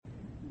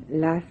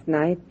Last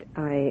night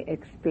I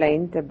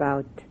explained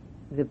about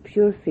the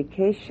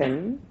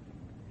purification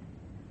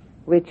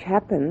which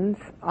happens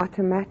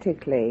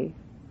automatically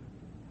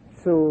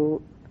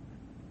through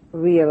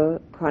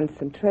real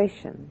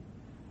concentration,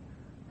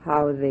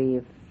 how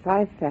the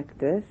 5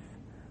 factors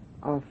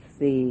of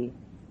the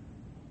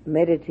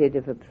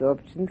meditative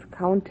absorptions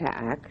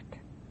counteract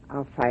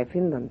our 5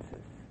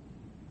 hindrances.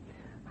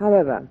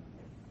 However,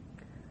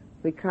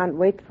 we can't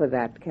wait for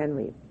that, can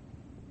we?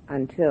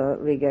 Until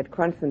we get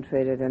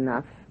concentrated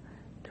enough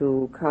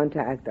to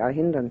counteract our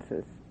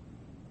hindrances.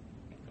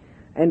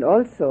 And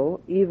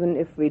also, even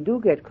if we do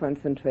get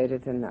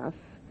concentrated enough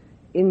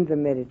in the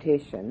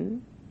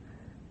meditation,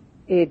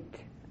 it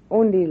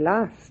only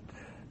lasts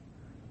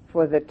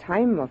for the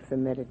time of the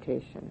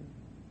meditation.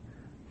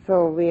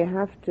 So we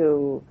have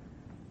to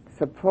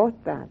support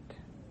that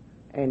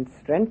and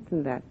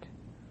strengthen that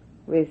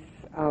with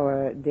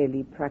our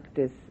daily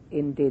practice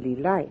in daily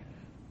life.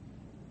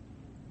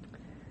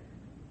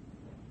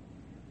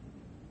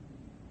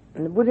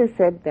 And the Buddha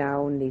said there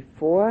are only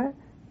 4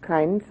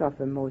 kinds of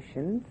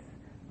emotions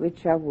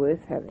which are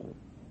worth having.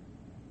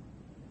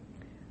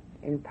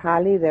 In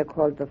Pali they're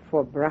called the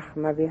 4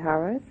 Brahma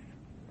Viharas,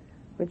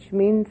 which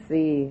means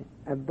the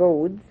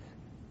abodes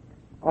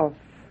of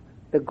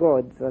the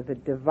gods or the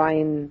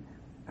divine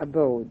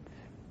abodes.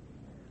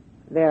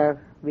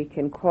 There we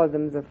can call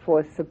them the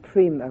 4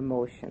 supreme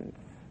emotions.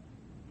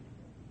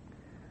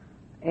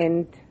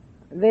 And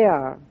they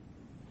are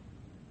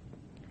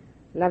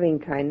loving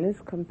kindness,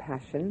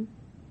 compassion,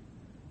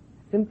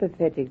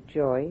 sympathetic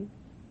joy,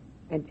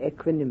 and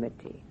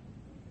equanimity.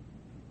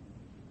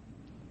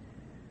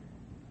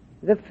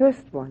 The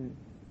first one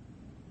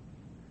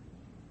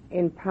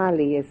in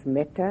Pali is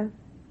Metta,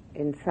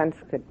 in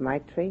Sanskrit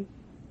Maitri,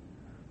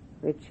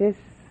 which is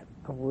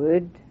a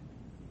word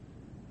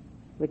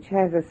which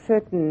has a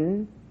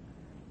certain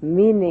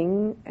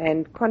meaning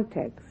and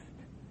context.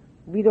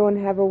 We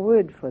don't have a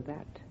word for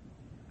that.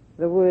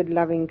 The word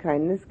loving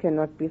kindness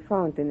cannot be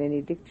found in any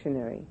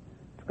dictionary.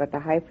 It's got a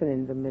hyphen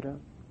in the middle.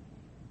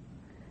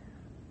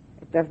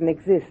 It doesn't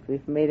exist.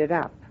 We've made it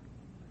up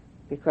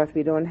because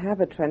we don't have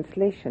a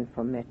translation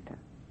for metta.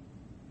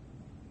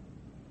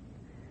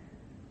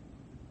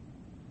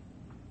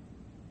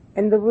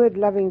 And the word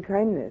loving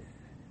kindness,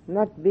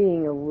 not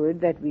being a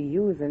word that we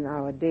use in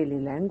our daily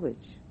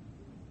language,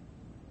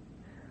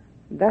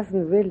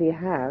 doesn't really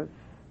have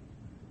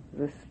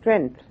the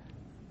strength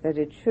that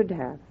it should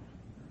have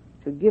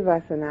to give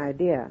us an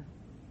idea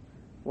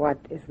what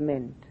is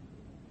meant,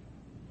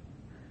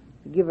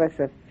 to give us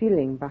a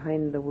feeling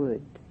behind the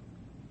word.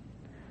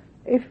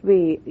 If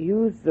we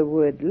use the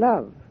word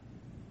love,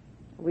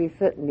 we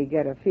certainly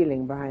get a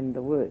feeling behind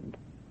the word.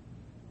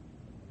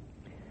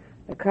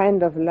 The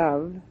kind of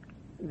love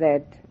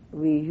that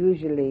we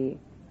usually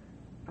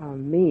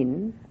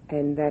mean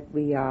and that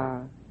we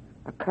are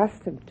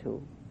accustomed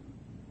to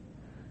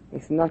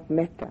is not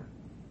metta.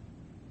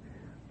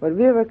 What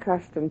we're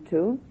accustomed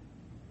to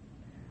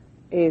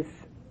is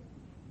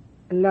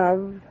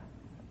love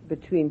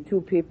between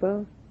 2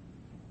 people,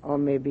 or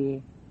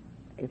maybe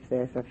if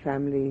there's a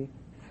family,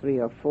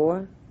 3 or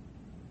 4.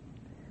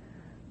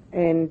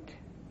 And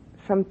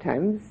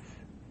sometimes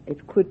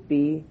it could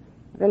be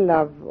the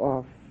love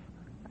of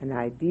an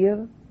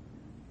ideal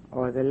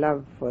or the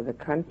love for the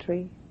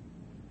country,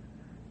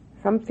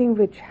 something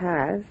which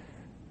has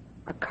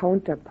a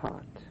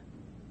counterpart.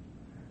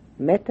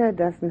 Metta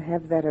doesn't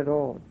have that at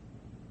all.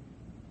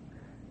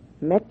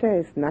 Metta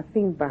is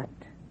nothing but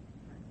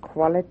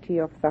quality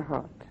of the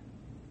heart.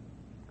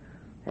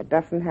 There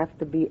doesn't have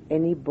to be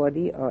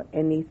anybody or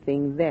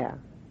anything there.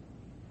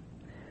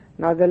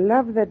 Now the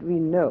love that we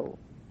know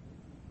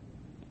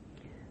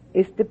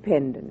is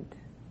dependent.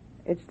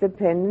 It's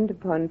dependent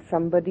upon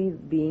somebody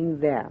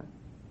being there,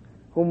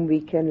 whom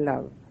we can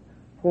love,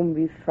 whom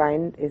we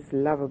find is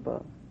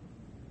lovable.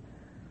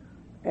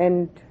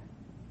 And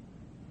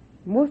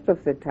most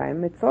of the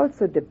time it's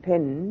also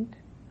dependent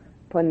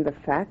upon the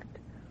fact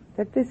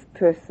that this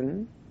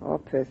person or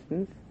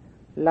persons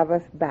love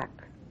us back.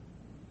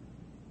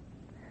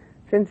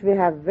 Since we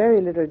have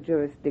very little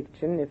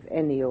jurisdiction, if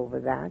any,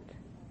 over that,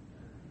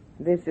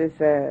 this is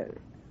a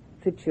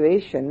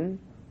situation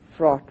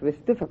fraught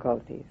with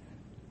difficulties.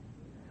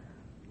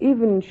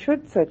 Even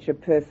should such a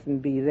person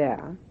be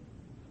there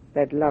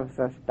that loves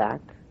us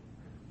back,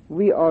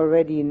 we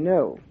already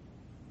know,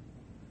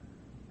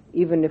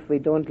 even if we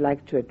don't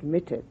like to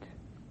admit it,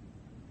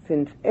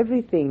 since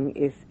everything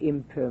is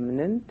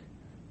impermanent,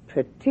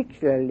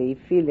 particularly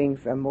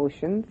feelings,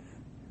 emotions,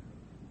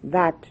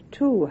 that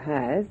too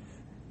has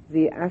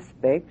the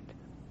aspect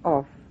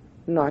of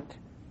not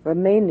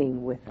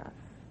remaining with us.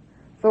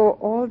 So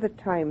all the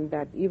time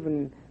that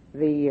even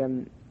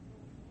the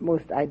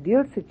most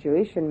ideal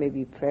situation may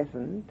be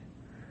present,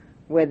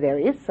 where there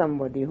is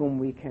somebody whom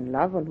we can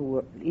love and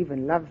who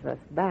even loves us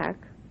back,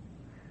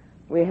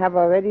 we have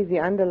already the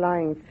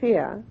underlying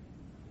fear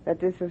that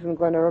this isn't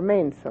going to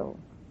remain so,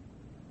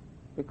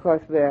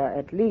 because we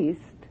at least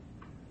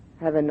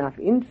have enough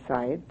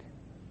insight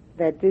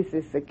that this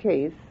is the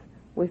case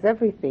with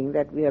everything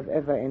that we have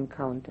ever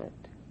encountered.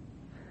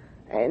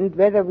 And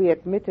whether we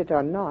admit it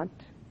or not,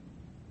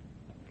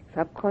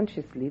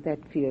 subconsciously that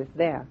fear is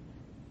there.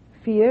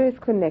 Fear is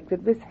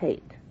connected with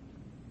hate,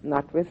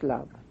 not with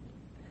love.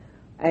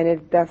 And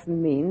it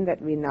doesn't mean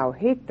that we now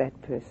hate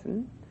that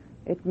person.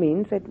 It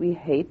means that we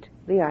hate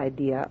the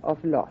idea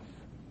of loss.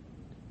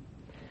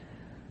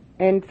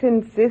 And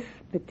since this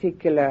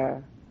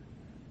particular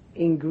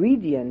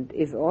ingredient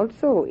is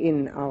also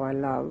in our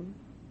love,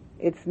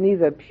 it's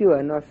neither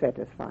pure nor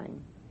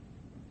satisfying.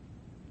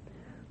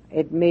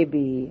 It may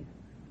be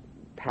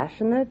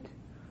passionate,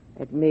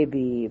 it may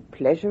be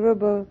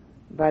pleasurable,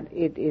 but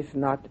it is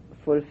not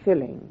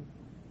fulfilling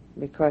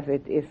because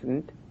it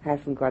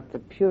hasn't got the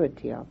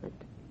purity of it.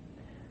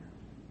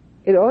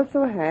 It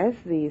also has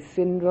the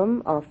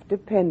syndrome of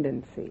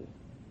dependency.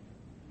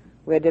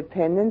 We're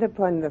dependent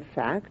upon the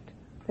fact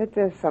that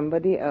there's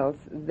somebody else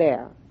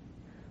there.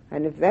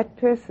 And if that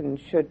person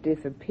should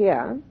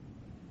disappear,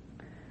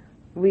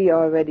 we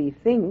already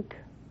think,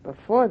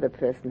 before the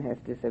person has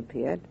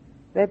disappeared,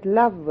 that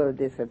love will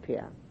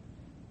disappear.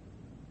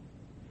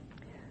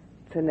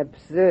 It's an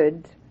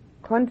absurd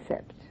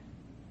concept,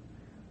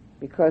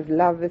 because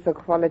love is a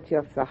quality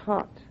of the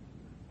heart,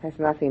 has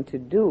nothing to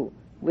do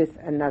with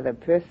another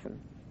person.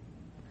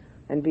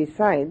 And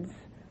besides,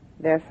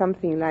 there are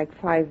something like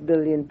 5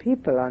 billion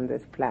people on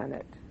this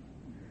planet.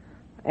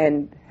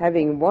 And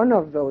having one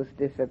of those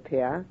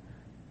disappear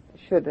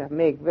should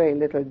make very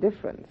little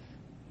difference.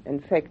 In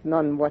fact,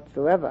 none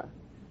whatsoever.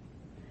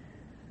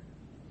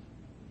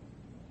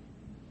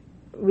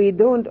 We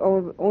don't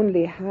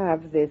only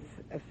have this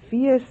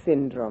fear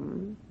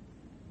syndrome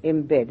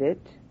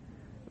embedded,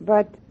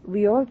 but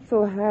we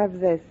also have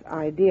this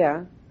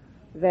idea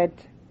that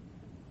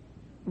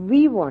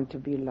we want to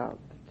be loved.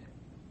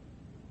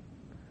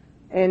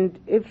 And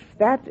if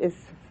that is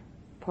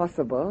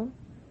possible,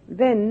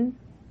 then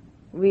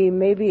we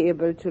may be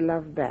able to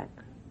love back.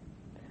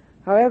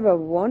 However,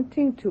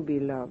 wanting to be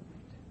loved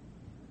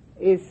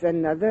is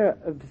another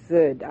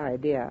absurd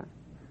idea,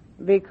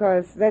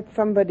 because that's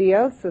somebody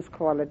else's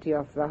quality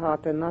of the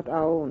heart and not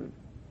our own.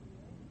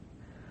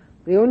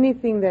 The only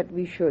thing that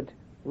we should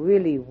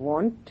really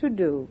want to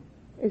do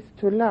is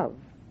to love.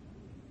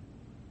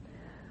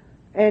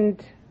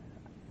 And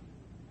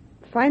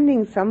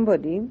finding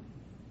somebody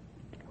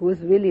who is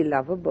really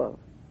lovable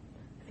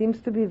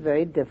seems to be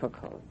very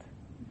difficult.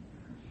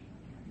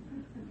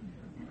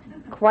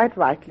 Quite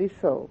rightly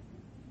so.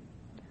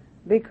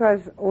 Because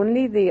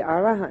only the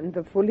Arahant,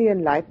 the fully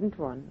enlightened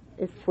one,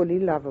 is fully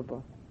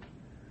lovable.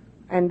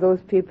 And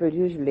those people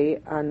usually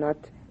are not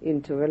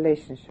into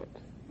relationships.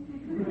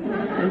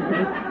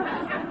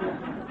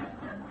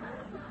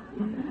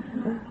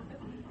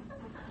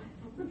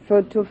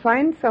 So to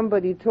find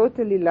somebody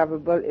totally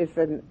lovable is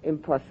an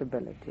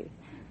impossibility.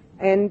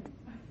 And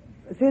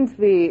since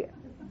we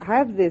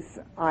have this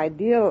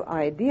ideal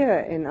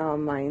idea in our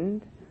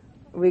mind,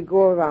 we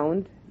go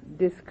around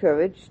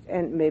discouraged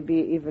and maybe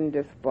even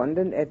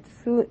despondent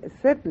and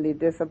certainly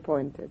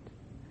disappointed.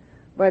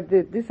 But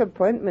the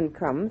disappointment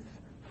comes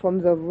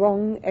from the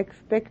wrong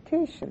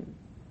expectation.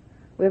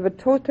 We have a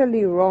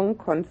totally wrong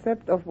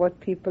concept of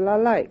what people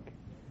are like.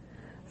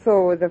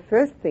 So the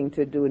first thing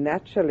to do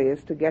naturally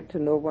is to get to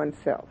know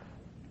oneself.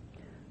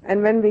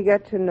 And when we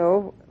get to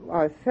know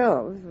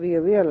ourselves, we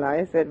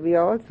realize that we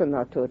are also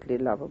not totally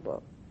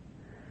lovable.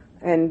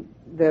 And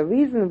the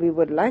reason we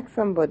would like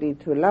somebody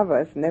to love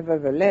us,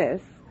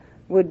 nevertheless,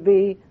 would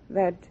be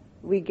that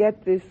we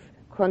get this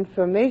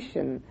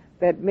confirmation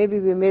that maybe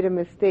we made a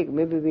mistake,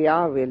 maybe we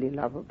are really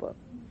lovable.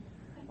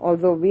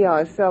 Although we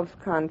ourselves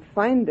can't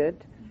find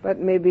it, but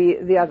maybe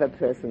the other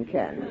person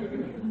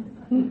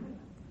can.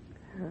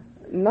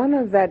 None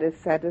of that is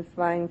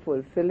satisfying,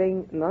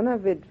 fulfilling. None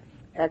of it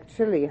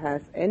actually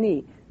has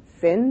any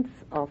sense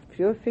of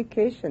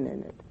purification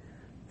in it.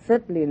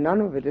 Certainly none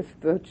of it is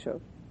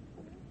spiritual.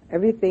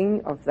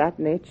 Everything of that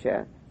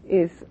nature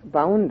is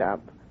bound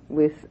up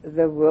with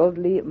the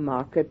worldly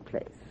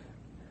marketplace,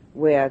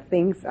 where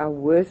things are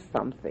worth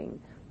something,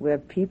 where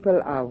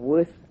people are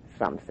worth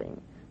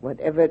something,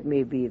 whatever it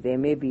may be. They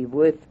may be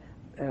worth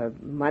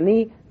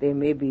money, they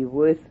may be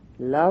worth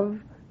love,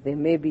 they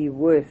may be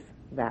worth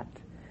that.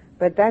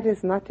 But that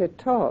is not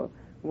at all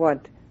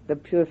what the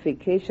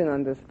purification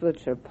on the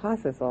spiritual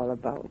path is all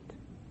about.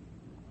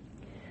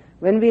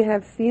 When we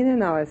have seen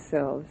in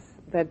ourselves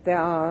that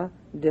there are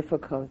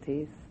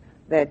difficulties,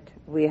 that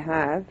we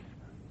have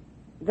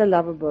the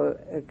lovable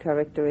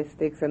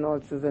characteristics and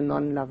also the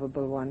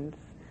non-lovable ones,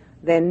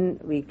 then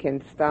we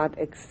can start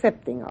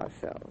accepting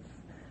ourselves.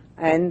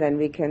 And then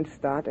we can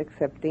start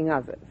accepting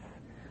others.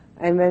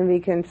 And when we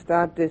can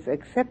start this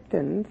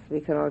acceptance, we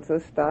can also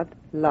start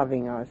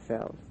loving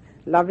ourselves.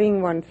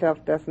 Loving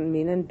oneself doesn't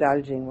mean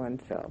indulging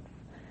oneself.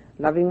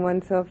 Loving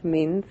oneself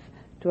means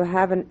to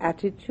have an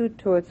attitude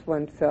towards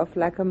oneself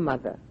like a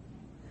mother.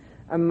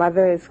 A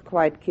mother is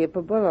quite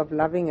capable of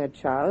loving a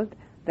child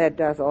that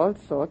does all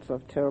sorts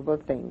of terrible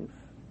things,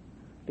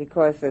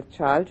 because the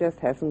child just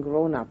hasn't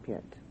grown up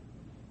yet.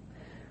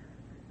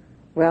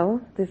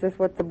 Well, this is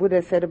what the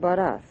Buddha said about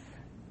us.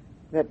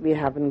 that we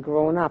haven't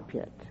grown up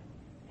yet.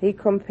 He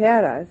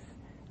compared us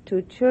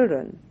to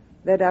children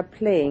that are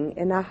playing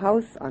in a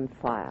house on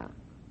fire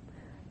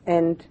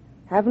and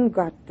haven't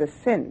got the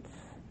sense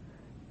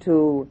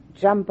to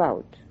jump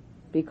out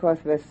because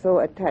we're so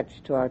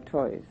attached to our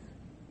toys.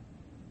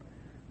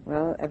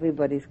 Well,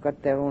 everybody's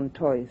got their own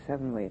toys,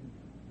 haven't we?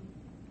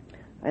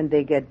 And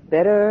they get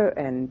better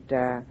and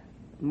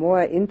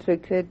more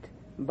intricate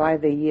by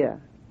the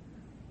year.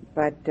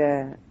 But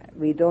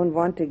we don't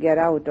want to get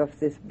out of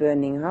this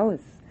burning house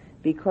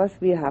because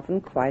we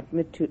haven't quite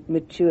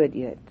matured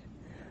yet.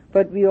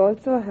 But we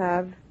also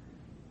have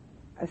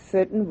a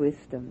certain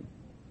wisdom.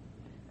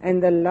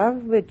 And the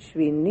love which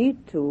we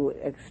need to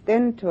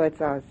extend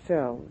towards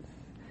ourselves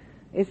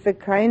is the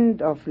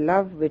kind of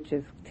love which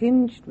is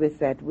tinged with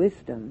that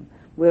wisdom,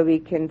 where we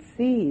can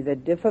see the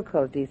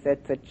difficulties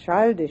that the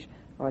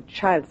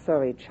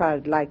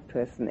childlike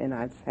person in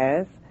us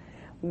has,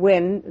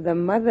 when the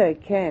mother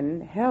can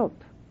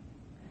help.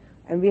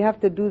 And we have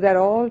to do that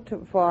all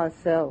for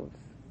ourselves.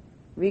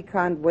 We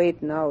can't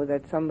wait now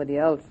that somebody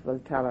else will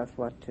tell us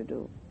what to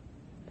do.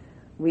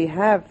 We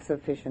have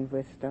sufficient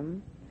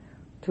wisdom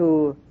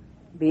to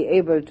be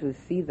able to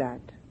see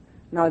that.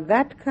 Now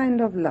that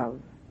kind of love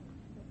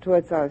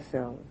towards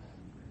ourselves,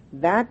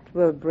 that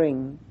will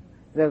bring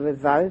the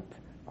result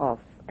of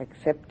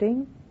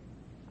accepting,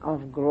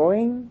 of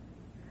growing,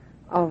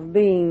 of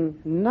being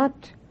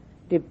not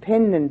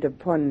dependent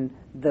upon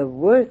the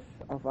worth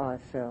of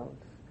ourselves,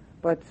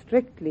 but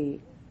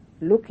strictly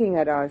looking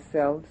at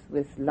ourselves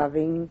with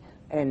loving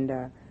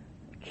and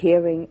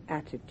caring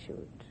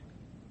attitude.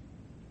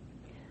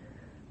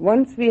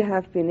 Once we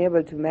have been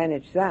able to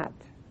manage that,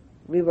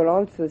 we will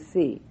also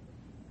see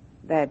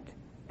that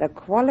the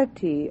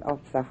quality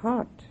of the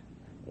heart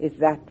is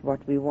that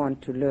what we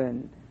want to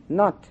learn,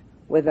 not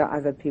whether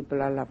other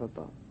people are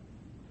lovable.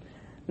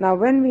 Now,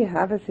 when we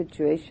have a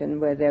situation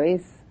where there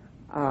is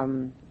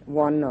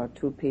one or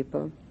two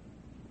people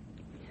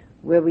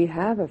where we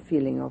have a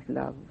feeling of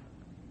love,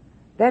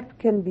 that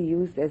can be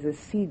used as a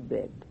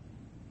seedbed.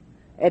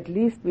 At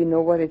least we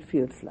know what it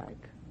feels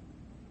like.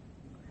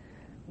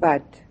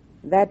 But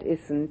that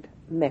isn't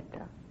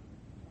metta.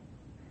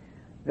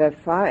 The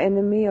far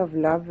enemy of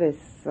love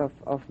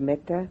of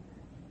metta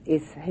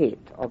is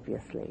hate,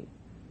 obviously.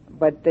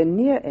 But the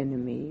near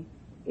enemy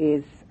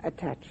is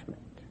attachment.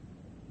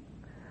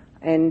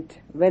 And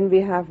when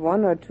we have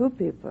one or two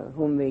people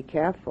whom we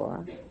care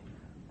for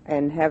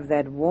and have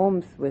that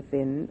warmth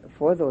within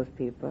for those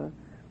people,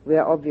 we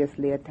are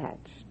obviously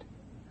attached.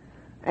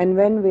 And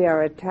when we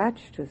are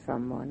attached to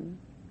someone,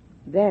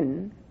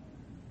 then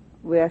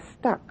we are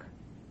stuck.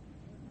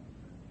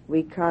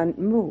 We can't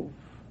move.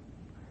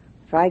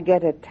 If I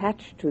get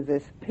attached to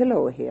this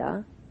pillow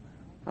here,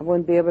 I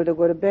won't be able to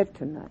go to bed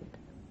tonight.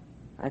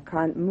 I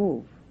can't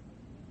move.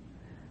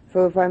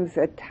 So if I'm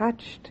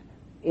attached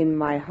in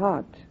my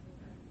heart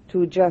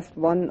to just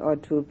one or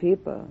two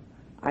people,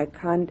 I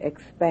can't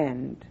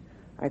expand.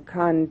 I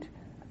can't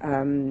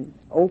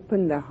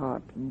open the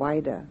heart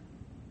wider.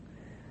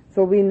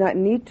 So we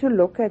need to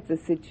look at the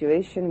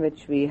situation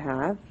which we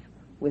have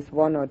with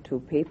one or two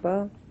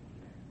people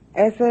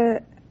as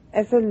a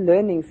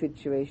learning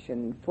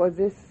situation for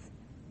this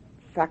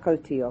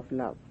faculty of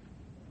love.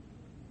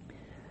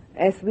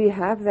 As we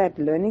have that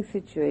learning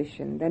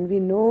situation, then we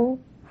know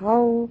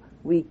how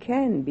we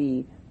can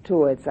be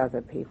towards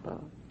other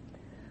people.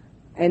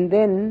 And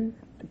then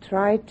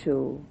try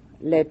to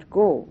let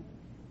go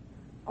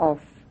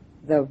of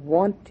the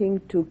wanting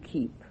to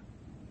keep.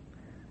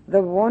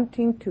 The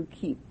wanting to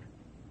keep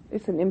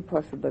is an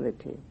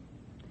impossibility.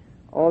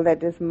 All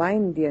that is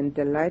mindy and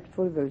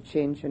delightful will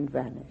change and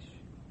vanish.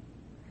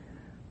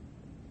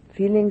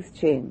 Feelings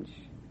change.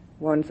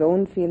 One's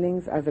own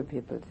feelings, other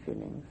people's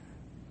feelings.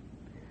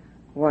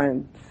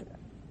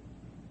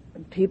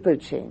 People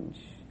change.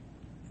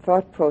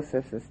 Thought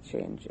processes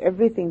change.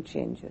 Everything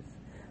changes.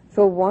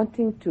 So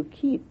wanting to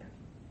keep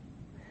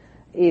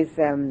is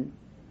a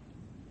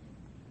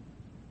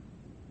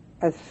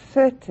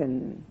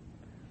certain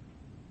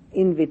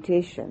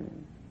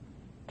invitation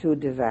to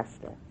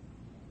disaster.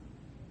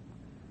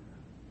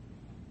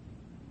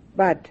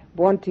 But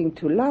wanting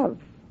to love,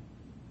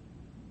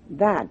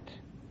 that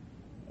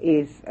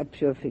is a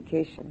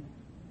purification.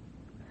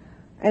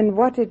 And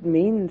what it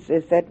means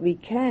is that we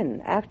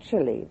can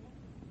actually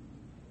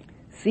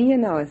see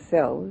in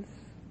ourselves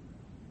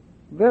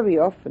very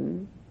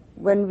often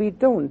when we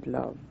don't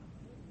love.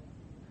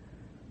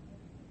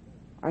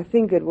 I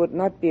think it would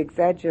not be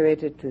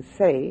exaggerated to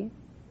say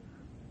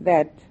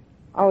that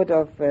out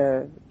of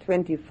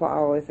 24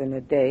 hours in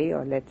a day,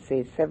 or let's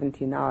say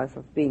 17 hours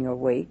of being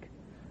awake,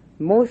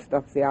 most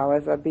of the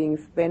hours are being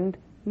spent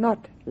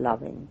not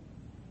loving,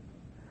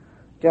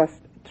 just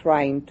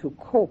trying to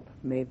cope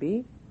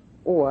maybe,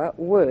 or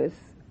worse,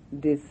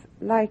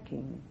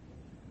 disliking,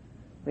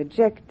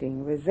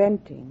 rejecting,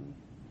 resenting,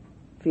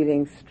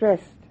 feeling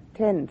stressed,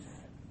 tense,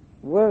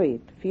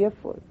 worried,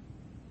 fearful.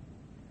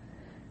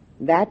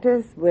 That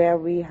is where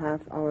we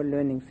have our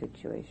learning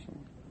situation.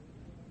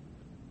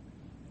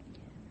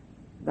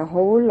 The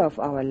whole of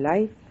our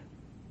life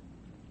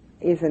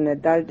is an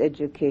adult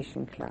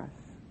education class.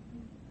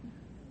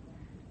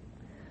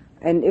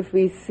 And if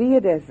we see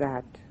it as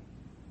that,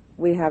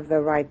 we have the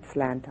right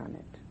slant on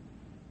it.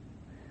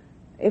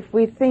 If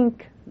we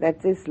think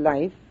that this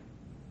life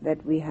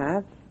that we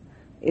have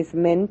is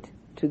meant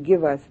to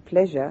give us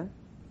pleasure,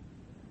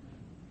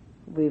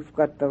 we've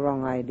got the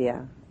wrong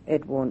idea.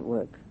 It won't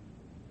work.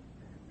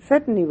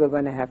 Certainly we're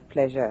going to have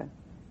pleasure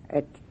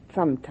at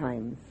some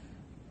times,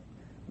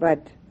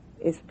 but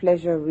is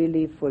pleasure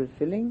really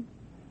fulfilling?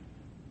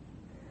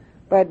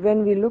 But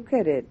when we look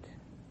at it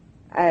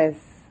as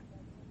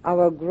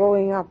our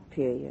growing up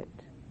period,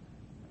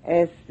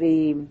 as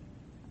the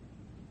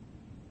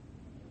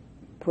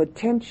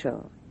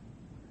potential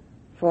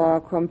for our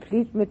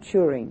complete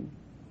maturing,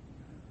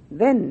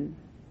 then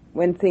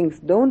when things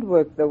don't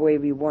work the way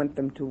we want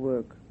them to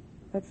work,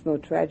 that's no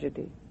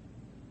tragedy.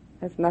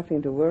 That's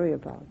nothing to worry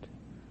about.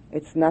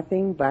 It's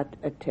nothing but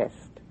a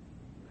test.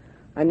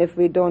 And if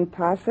we don't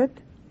pass it,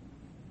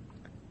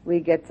 we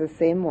get the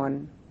same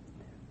one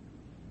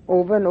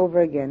over and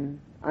over again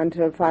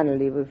until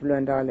finally we've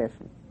learned our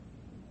lesson.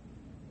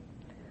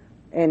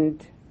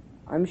 And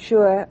I'm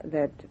sure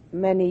that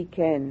many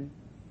can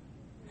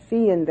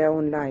see in their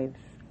own lives,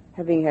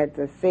 having had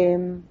the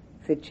same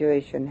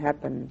situation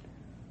happen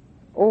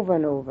over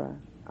and over,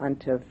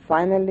 until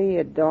finally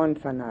it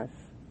dawns on us,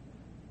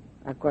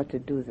 I've got to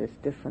do this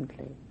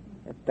differently.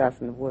 It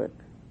doesn't work.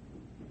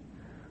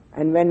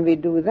 And when we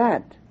do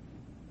that,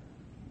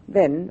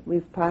 then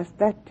we've passed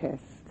that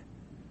test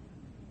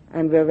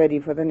and we're ready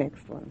for the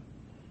next one.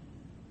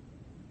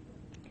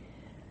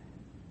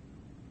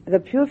 The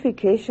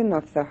purification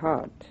of the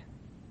heart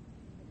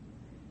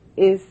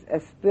is a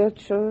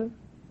spiritual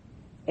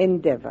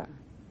endeavor,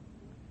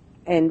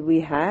 and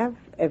we have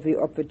every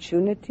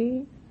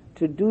opportunity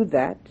to do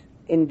that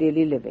in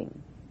daily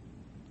living.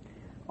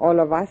 All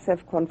of us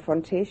have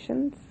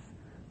confrontations.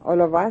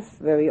 All of us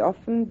very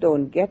often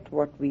don't get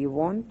what we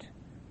want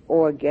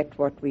or get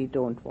what we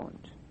don't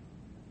want.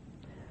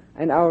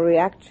 And our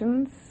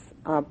reactions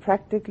are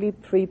practically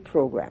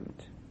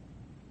pre-programmed.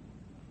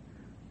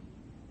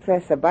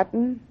 Press a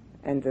button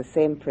and the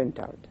same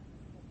printout.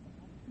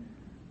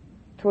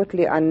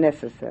 Totally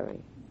unnecessary.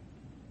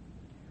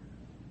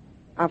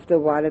 After a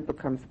while it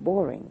becomes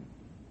boring.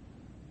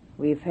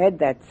 We've had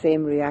that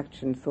same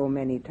reaction so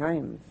many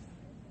times.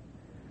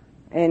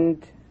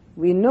 And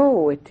we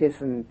know it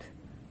isn't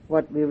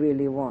what we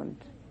really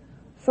want.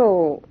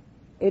 So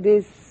it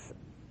is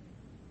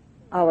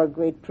our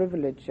great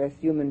privilege as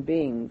human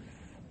beings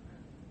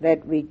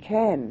that we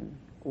can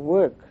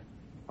work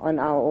on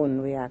our own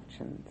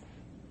reactions.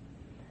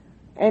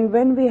 And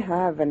when we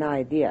have an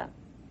idea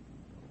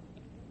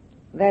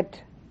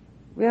that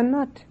we are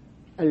not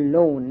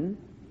alone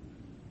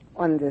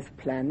on this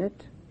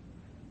planet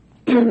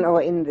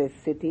or in this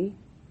city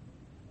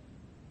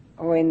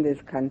or in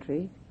this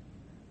country,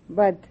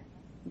 but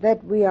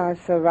that we are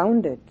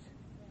surrounded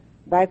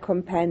by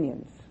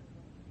companions.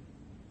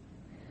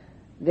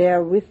 They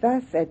are with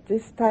us at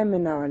this time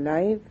in our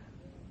life.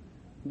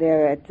 They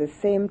are at the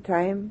same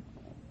time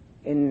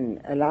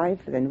alive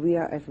than we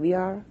are as we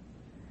are.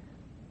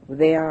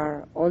 They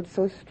are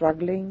also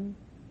struggling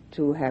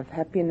to have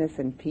happiness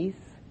and peace.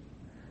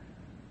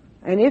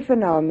 And if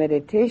in our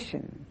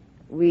meditation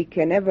we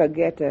can ever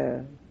get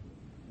a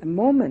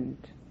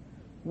moment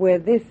where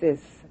this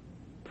is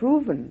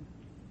proven,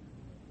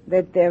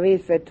 that there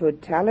is a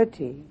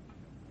totality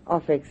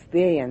of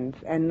experience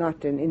and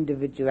not an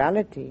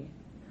individuality,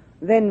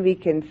 then we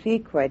can see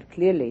quite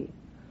clearly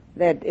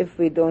that if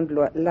we don't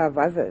love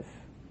others,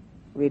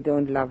 we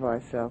don't love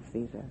ourselves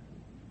either.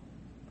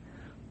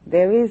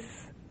 There is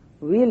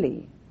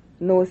really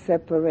no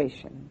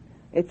separation.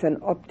 It's an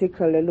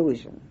optical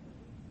illusion.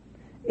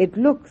 It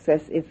looks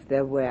as if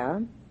there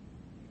were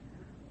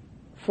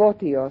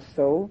 40 or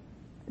so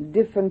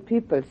different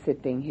people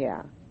sitting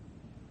here,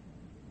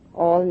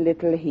 all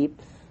little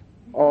heaps,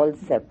 all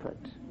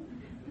separate.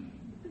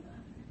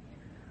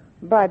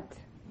 But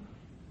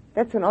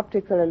that's an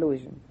optical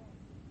illusion,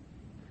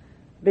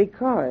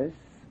 because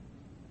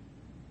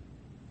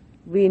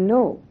we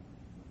know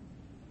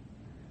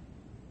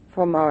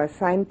from our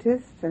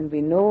scientists and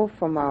we know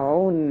from our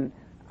own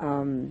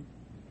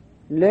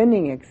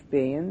learning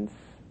experience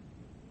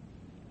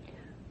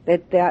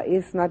that there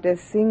is not a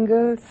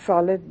single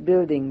solid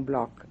building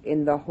block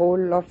in the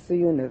whole of the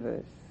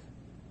universe.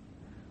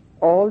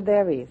 All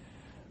there is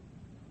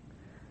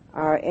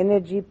are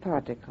energy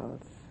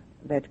particles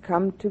that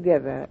come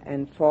together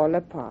and fall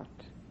apart,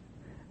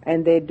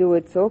 and they do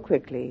it so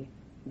quickly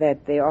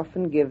that they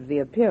often give the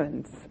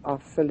appearance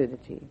of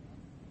solidity.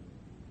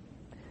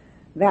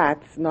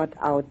 That's not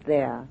out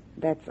there,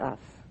 that's us.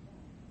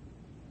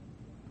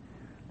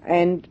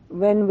 And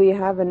when we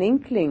have an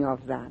inkling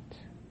of that,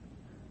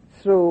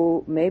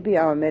 through maybe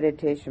our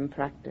meditation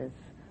practice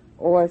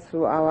or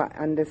through our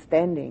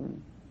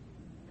understanding,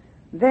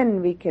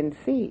 then we can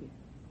see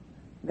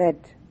that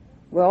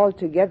we're all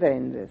together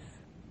in this.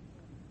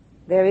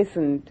 There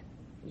isn't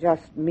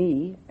just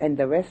me and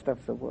the rest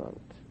of the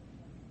world.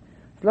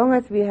 As long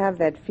as we have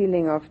that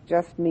feeling of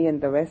just me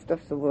and the rest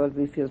of the world,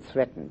 we feel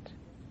threatened.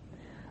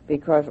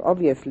 Because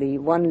obviously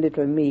one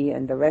little me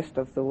and the rest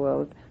of the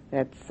world,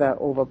 that's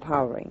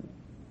overpowering.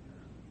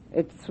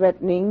 It's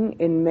threatening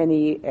in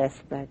many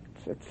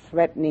aspects. It's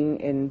threatening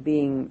in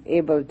being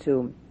able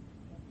to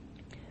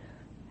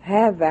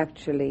have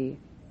actually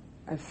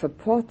a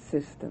support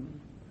system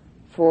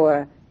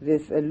for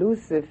this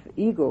elusive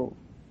ego,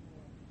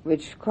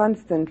 which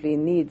constantly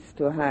needs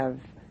to have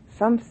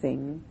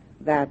something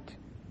that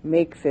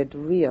makes it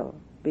real,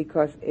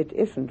 because it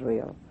isn't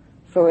real.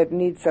 So it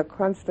needs a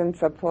constant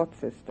support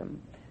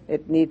system.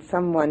 It needs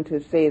someone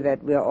to say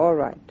that we're all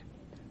right,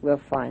 we're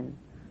fine,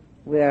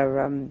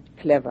 we're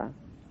clever,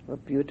 we're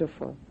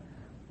beautiful,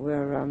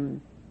 we're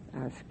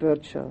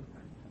spiritual.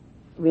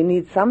 We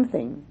need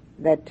something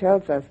that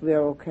tells us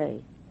we're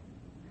okay.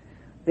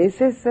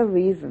 This is the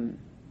reason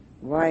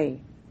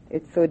why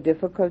it's so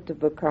difficult to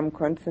become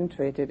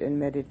concentrated in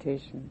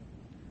meditation.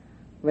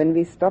 When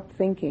we stop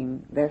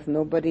thinking, there's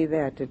nobody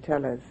there to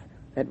tell us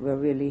that we're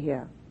really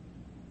here.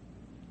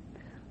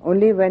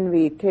 Only when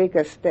we take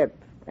a step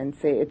and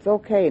say, it's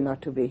okay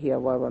not to be here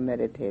while we're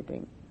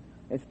meditating.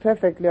 It's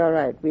perfectly all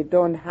right. We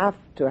don't have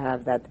to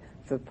have that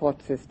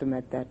support system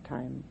at that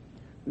time.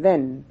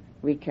 Then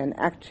we can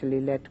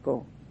actually let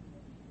go.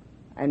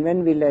 And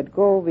when we let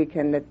go, we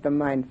can let the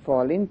mind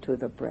fall into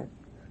the breath.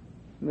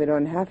 We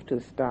don't have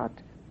to start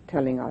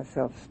telling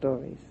ourselves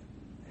stories.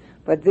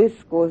 But this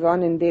goes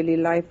on in daily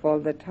life all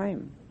the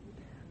time.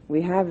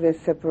 We have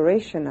this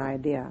separation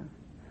idea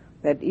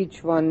that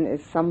each one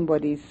is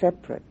somebody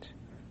separate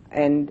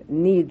and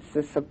needs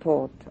the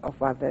support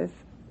of others,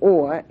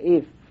 or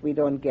if we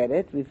don't get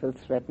it, we feel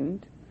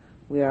threatened.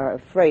 We are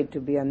afraid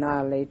to be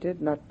annihilated,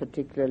 not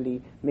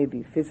particularly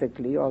maybe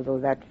physically, although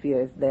that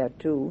fear is there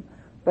too,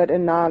 but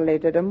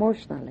annihilated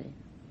emotionally.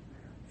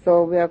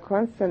 So we are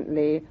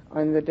constantly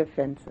on the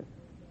defensive.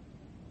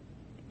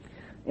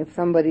 If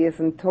somebody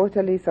isn't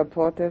totally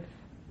supportive,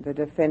 the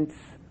defense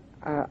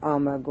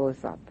armor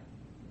goes up.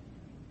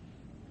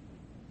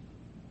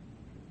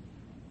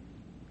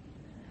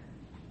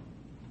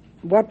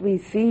 What we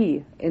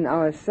see in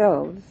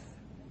ourselves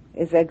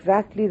is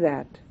exactly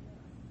that,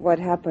 what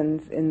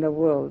happens in the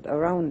world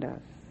around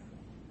us.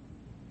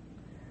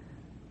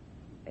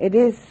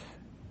 It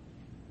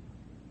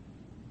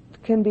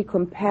can be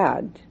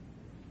compared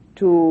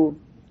to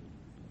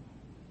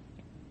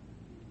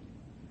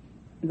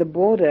the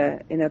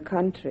border in a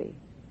country.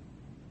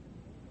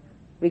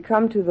 We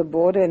come to the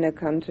border in a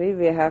country,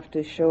 we have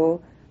to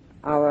show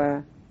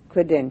our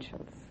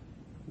credentials,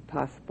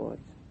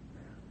 passports,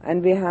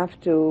 and we have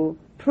to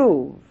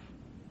prove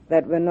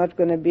that we're not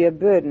going to be a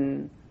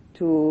burden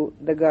to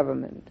the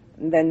government,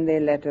 and then they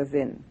let us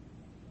in.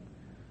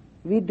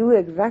 We do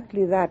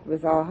exactly that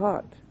with our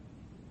heart.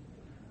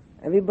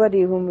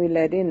 Everybody whom we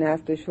let in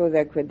has to show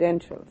their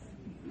credentials,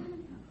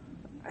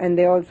 and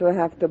they also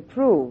have to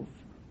prove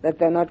that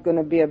they're not going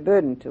to be a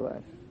burden to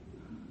us,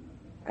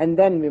 and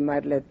then we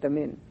might let them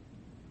in.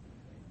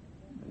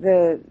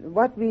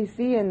 What we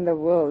see in the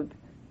world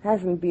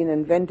hasn't been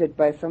invented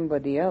by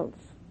somebody else.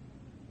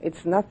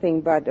 It's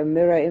nothing but a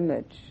mirror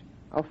image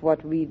of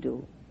what we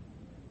do.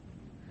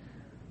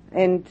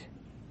 And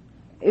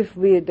if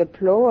we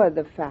deplore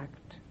the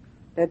fact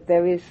that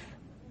there is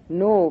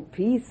no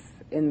peace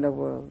in the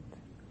world,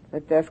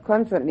 that there's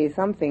constantly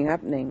something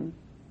happening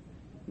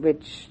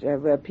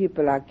where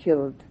people are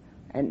killed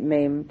and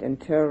maimed and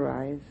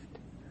terrorized,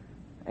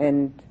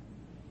 and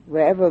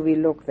wherever we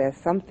look there's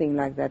something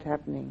like that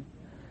happening,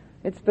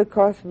 it's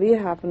because we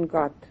haven't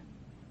got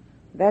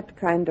that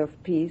kind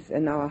of peace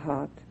in our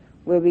heart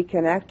where we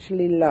can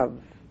actually love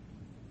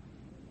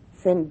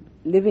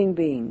living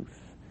beings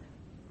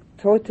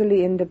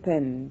totally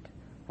independent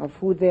of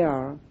who they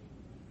are,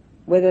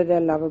 whether they're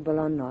lovable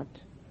or not,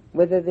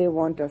 whether they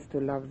want us to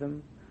love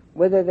them,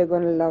 whether they're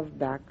going to love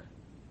back,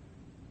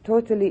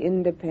 totally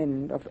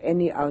independent of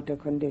any outer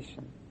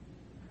condition.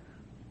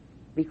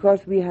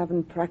 Because we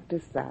haven't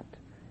practiced that,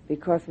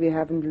 because we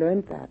haven't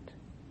learned that,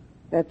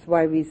 that's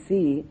why we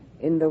see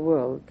in the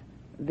world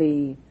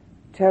the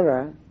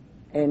terror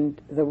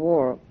and the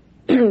war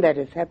that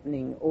is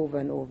happening over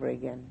and over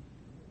again.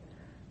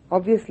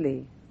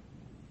 Obviously,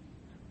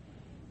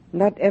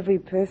 not every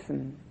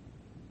person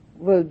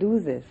will do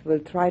this, will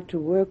try to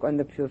work on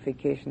the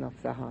purification of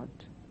the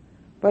heart.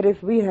 But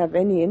if we have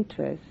any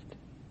interest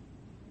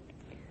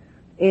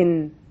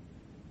in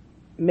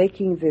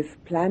making this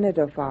planet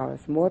of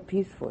ours more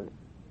peaceful,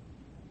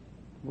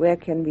 where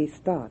can we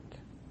start?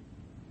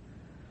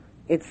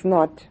 It's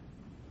not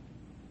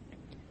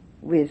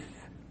with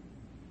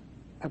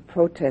a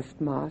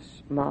protest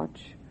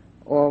march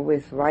or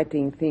with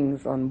writing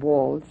things on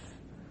walls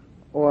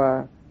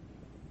or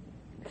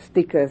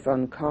stickers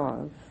on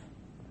cars.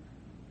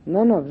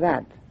 None of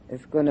that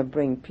is going to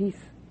bring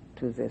peace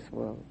to this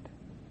world.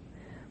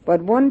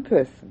 But one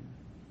person,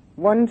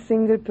 one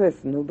single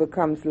person who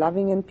becomes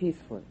loving and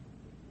peaceful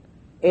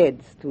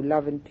adds to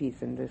love and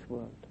peace in this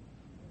world.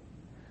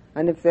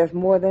 And if there's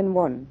more than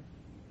one,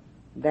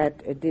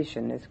 that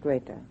addition is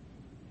greater.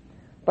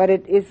 But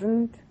it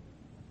isn't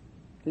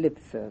lip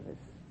service.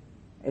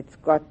 It's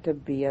got to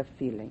be a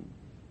feeling.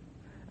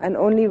 And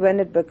only when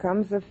it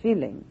becomes a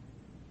feeling,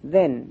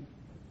 then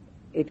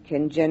it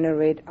can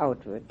generate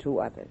outward to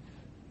others.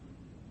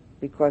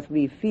 Because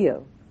we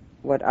feel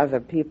what other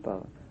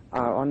people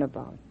are on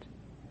about.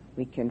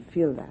 We can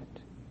feel that.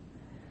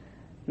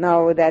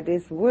 Now that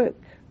is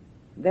work.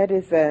 That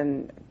is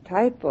a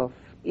type of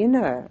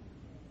inner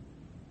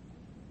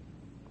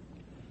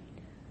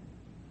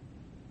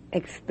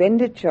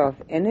expenditure of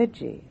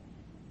energy,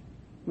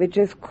 which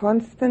is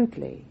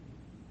constantly,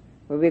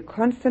 where we're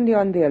constantly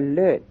on the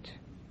alert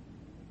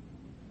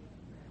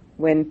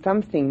when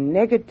something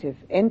negative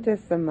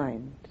enters the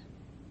mind,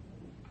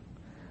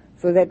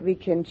 so that we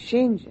can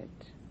change it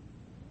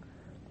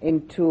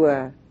into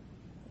a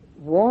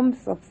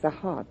warmth of the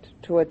heart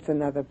towards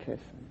another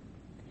person.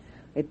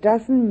 It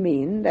doesn't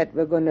mean that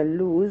we're going to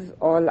lose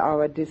all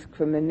our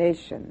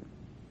discrimination.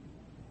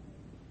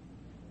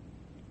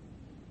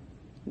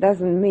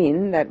 Doesn't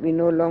mean that we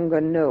no longer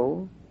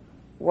know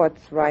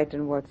what's right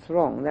and what's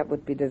wrong. That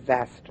would be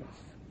disastrous.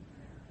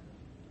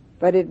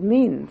 But it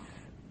means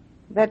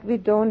that we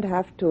don't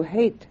have to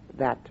hate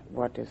that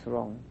what is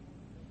wrong.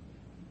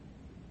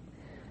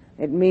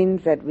 It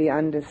means that we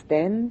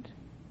understand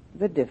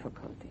the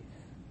difficulties,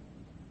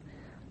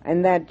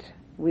 and that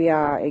we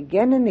are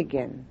again and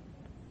again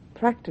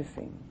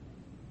practicing,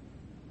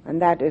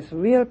 and that is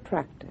real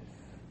practice,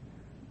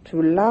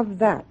 to love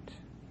that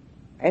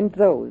and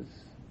those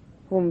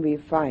whom we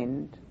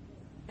find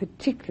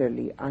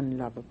particularly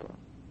unlovable.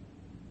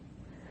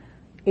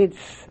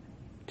 It's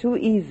too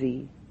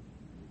easy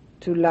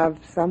to love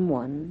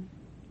someone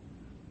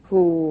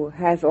who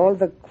has all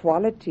the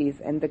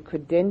qualities and the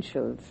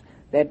credentials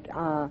that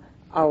are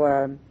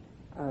our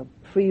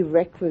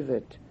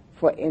prerequisite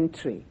for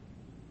entry.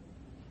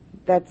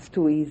 That's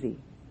too easy.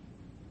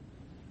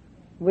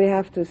 We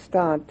have to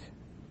start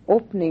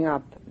opening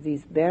up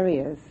these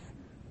barriers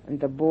and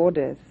the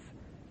borders,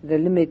 the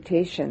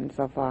limitations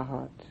of our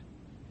heart.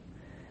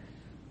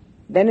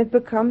 Then it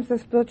becomes a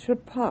spiritual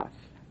path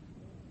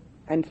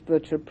and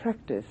spiritual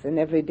practice in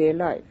everyday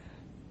life.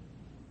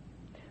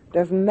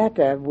 Doesn't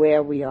matter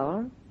where we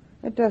are,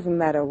 it doesn't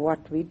matter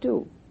what we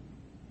do.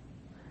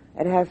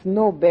 It has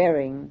no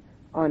bearing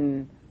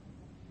on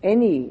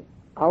any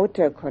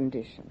outer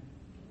condition.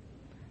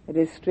 It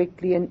is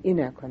strictly an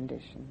inner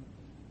condition.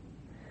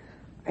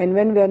 And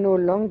when we are no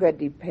longer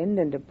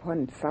dependent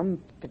upon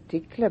some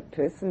particular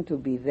person to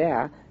be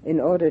there in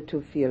order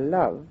to feel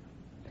love,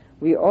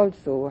 we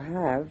also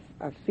have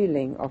a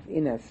feeling of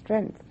inner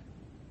strength,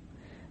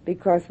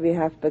 because we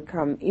have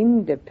become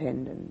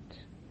independent.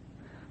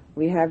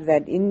 We have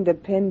that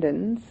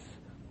independence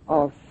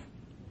of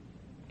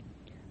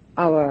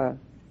our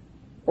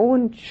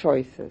own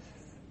choices.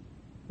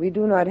 We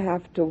do not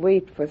have to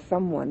wait for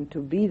someone to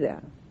be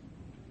there.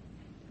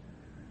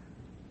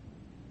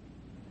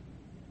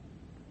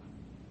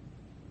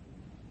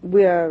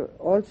 We are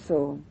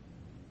also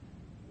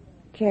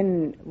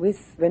when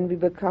we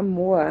become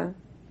more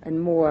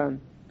and more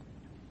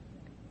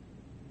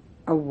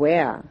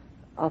aware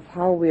of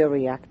how we are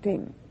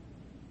reacting,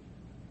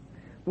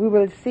 we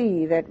will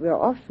see that we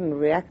are often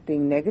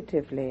reacting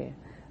negatively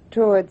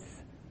towards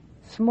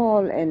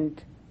small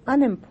and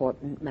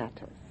unimportant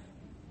matters.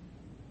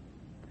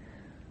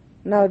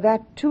 Now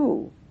that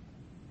too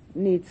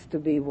needs to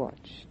be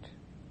watched.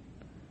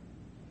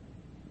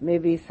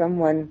 Maybe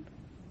someone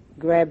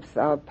grabs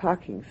our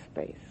parking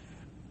space,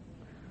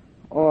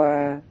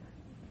 or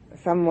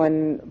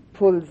someone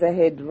pulls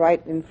ahead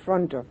right in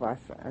front of us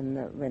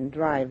when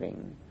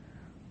driving,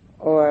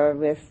 or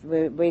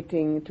we're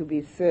waiting to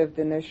be served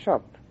in a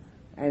shop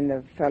and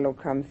the fellow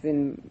comes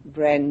in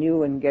brand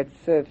new and gets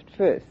served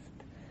first.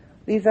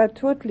 These are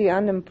totally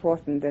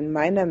unimportant and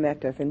minor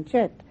matters, and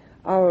yet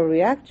our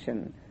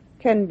reaction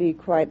can be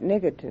quite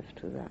negative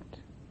to that.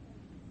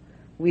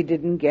 We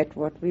didn't get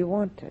what we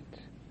wanted.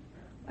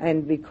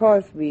 And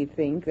because we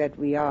think that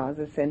we are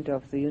the center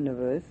of the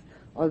universe,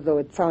 although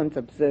it sounds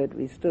absurd,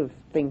 we still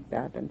think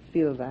that and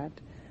feel that,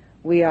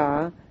 we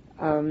are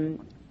on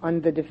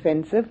the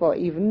defensive, or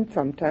even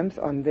sometimes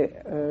on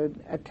the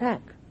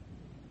attack.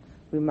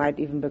 We might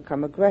even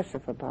become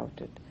aggressive about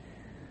it.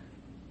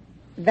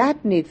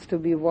 That needs to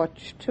be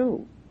watched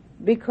too,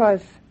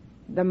 because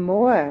the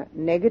more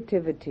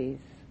negativities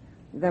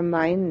the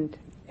mind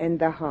and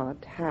the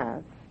heart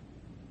have,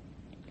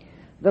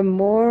 the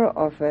more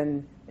of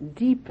a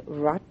deep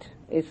rut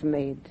is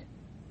made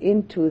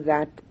into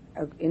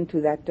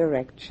that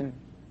direction.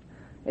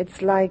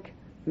 It's like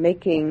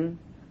making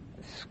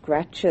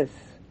scratches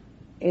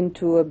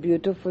into a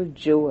beautiful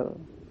jewel,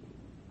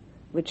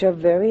 which are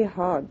very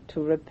hard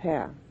to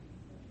repair.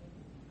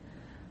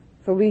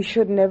 So we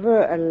should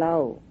never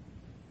allow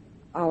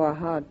our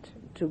heart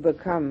to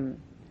become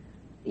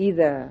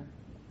either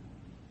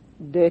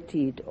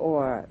dirtied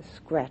or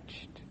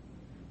scratched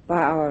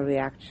by our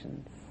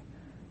reactions,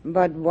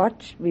 but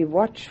be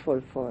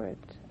watchful for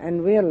it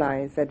and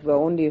realize that we're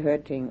only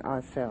hurting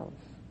ourselves.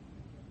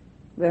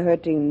 We're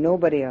hurting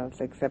nobody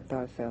else except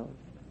ourselves.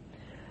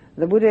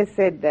 The Buddha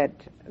said that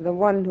the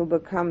one who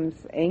becomes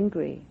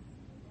angry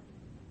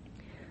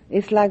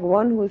It's like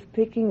one who's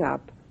picking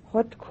up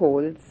hot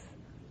coals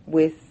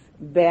with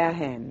bare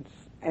hands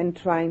and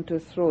trying to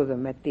throw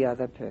them at the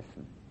other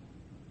person.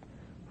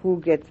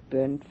 Who gets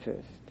burned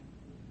first?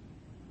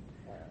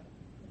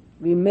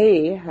 We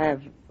may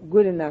have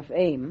good enough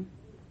aim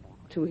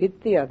to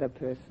hit the other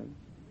person,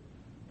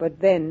 but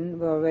then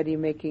we're already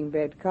making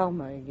bad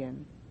karma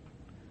again.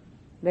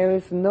 There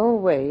is no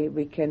way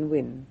we can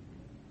win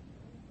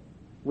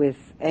with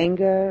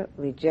anger,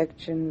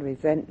 rejection,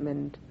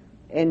 resentment,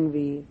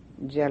 envy,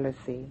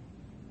 jealousy.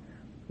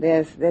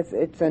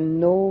 It's a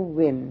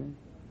no-win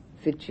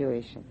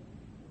situation.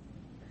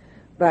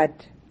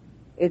 But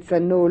it's a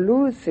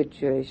no-lose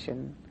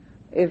situation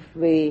if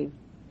we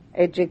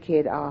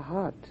educate our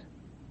heart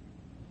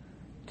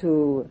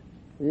to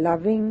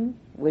loving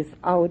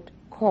without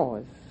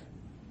cause,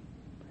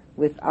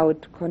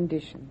 without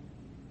condition.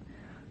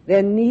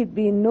 There need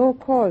be no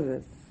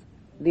causes.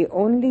 The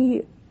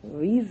only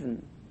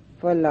reason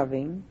for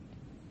loving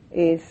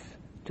is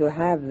to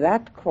have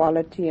that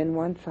quality in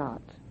one's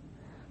heart.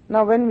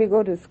 Now, when we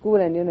go to school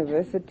and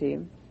university,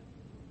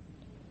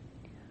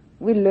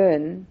 we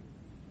learn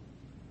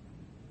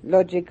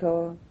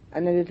logical,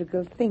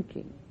 analytical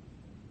thinking,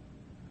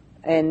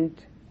 and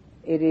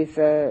it is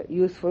a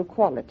useful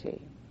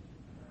quality.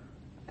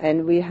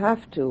 And we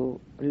have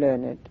to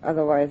learn it,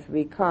 otherwise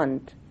we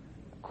can't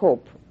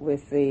cope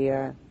with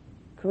the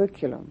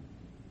curriculum.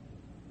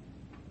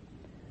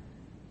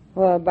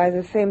 Well, by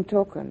the same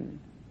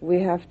token, we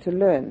have to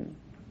learn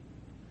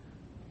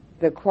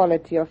the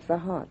quality of the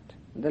heart,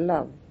 the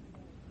love.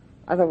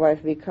 Otherwise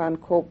we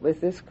can't cope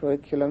with this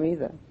curriculum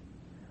either.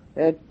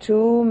 There are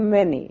too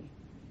many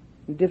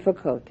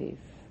difficulties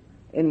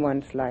in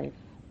one's life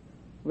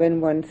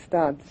when one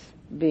starts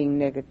being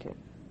negative.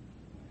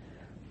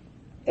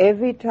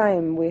 Every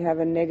time we have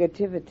a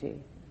negativity,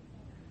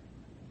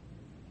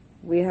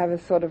 we have a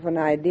sort of an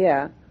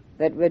idea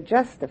that we're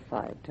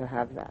justified to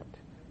have that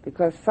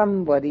because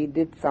somebody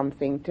did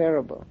something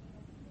terrible,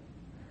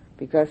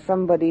 because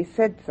somebody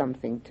said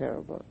something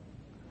terrible,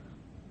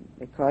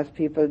 because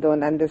people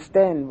don't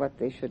understand what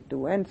they should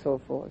do, and so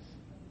forth.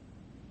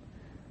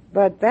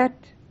 But that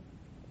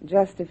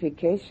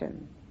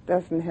justification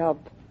doesn't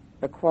help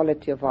the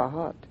quality of our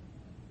heart.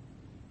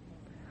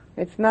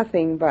 It's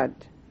nothing but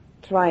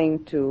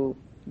trying to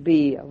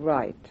be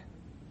right.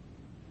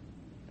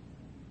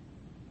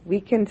 We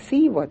can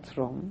see what's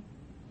wrong.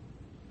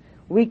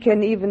 We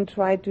can even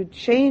try to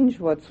change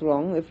what's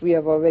wrong if we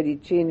have already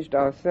changed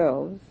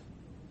ourselves.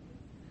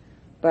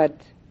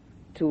 But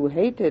to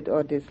hate it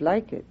or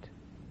dislike it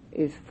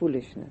is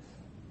foolishness.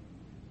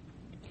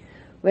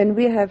 When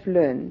we have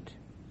learned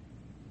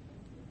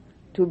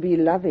to be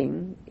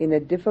loving in a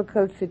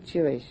difficult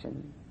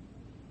situation,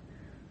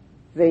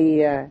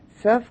 the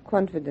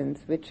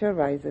self-confidence which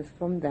arises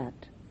from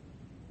that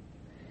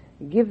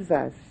gives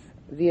us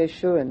the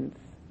assurance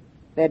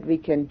that we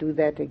can do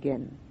that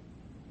again.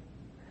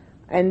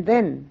 And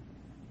then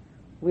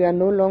we are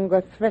no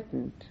longer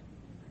threatened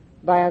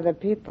by other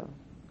people,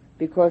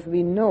 because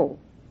we know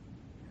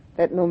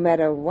that no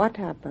matter what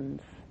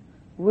happens,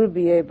 we'll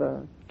be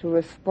able to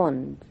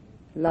respond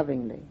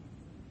lovingly.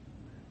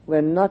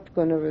 We're not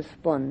going to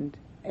respond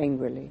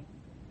angrily,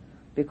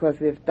 because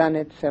we've done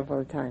it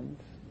several times.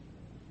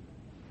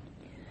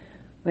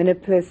 When a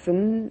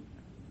person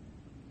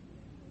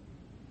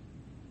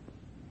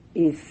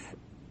is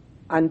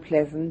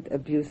unpleasant,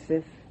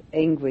 abusive,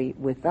 angry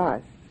with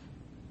us,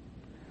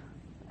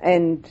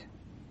 and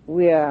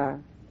we are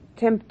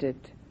tempted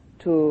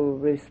to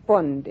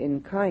respond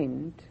in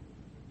kind,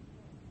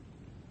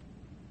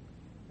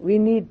 we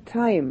need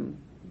time,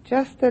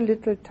 just a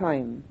little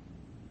time,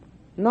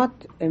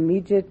 not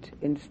immediate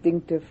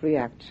instinctive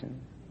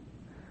reaction,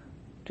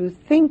 to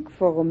think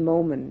for a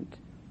moment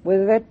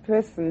whether that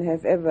person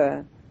has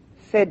ever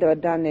said or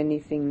done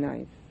anything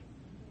nice,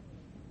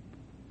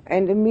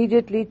 and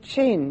immediately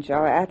change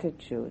our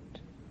attitude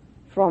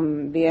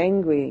from the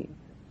angry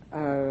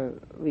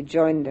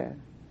rejoinder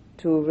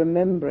to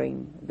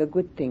remembering the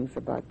good things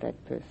about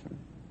that person.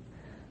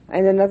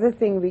 And another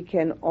thing we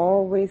can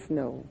always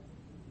know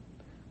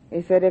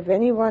is that if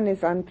anyone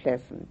is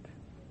unpleasant,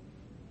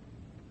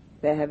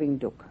 they're having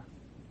dukkha.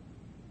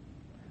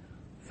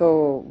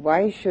 So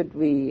why should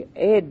we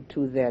add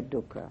to their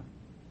dukkha?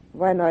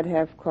 Why not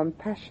have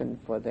compassion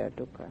for their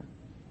dukkha?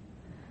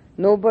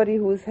 Nobody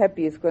who's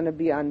happy is going to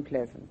be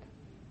unpleasant.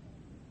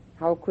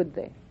 How could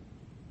they?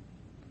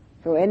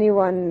 So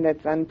anyone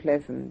that's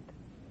unpleasant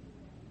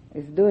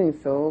is doing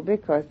so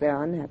because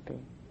they're unhappy.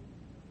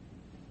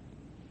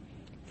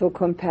 So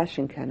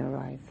compassion can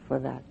arise for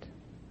that.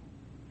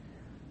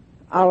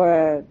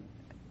 Our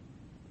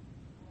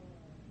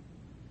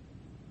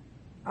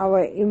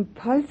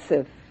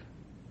impulsive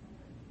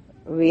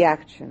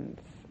reactions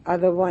are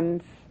the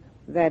ones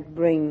that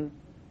bring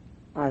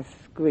us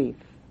grief.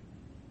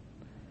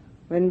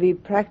 When we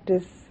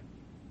practice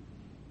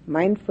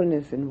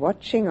mindfulness in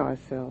watching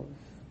ourselves,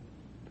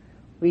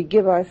 we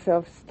give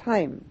ourselves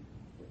time.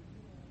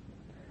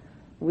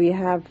 We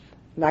have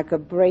like a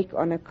brake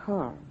on a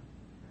car.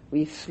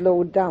 We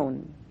slow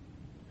down.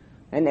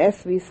 And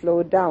as we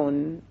slow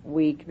down,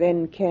 we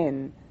then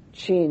can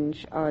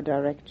change our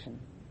direction.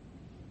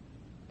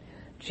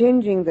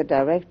 Changing the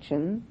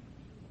direction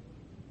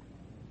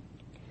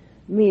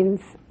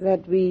means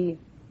that we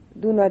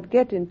do not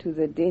get into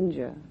the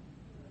danger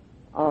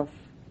of,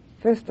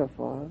 first of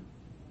all,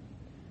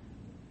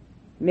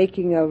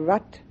 making a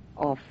rut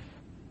of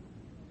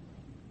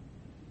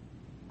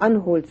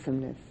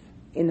unwholesomeness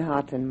in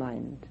heart and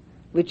mind,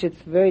 which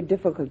it's very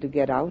difficult to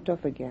get out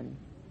of again.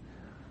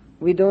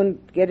 We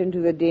don't get into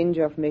the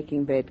danger of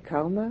making bad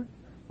karma.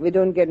 We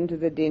don't get into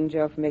the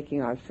danger of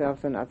making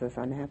ourselves and others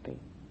unhappy.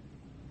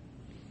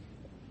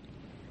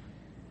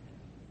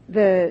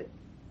 The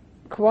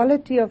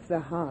quality of the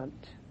heart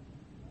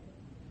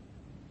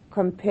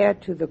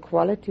compared to the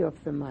quality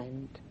of the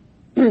mind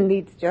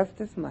needs just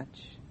as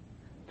much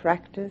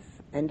practice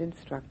and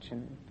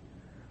instruction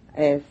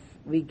as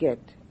we get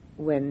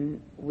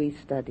when we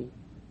study.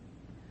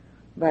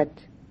 But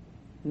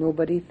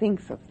nobody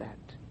thinks of that.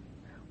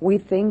 We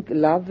think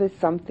love is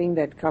something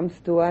that comes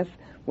to us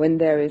when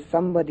there is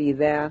somebody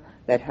there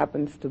that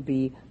happens to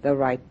be the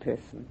right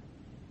person.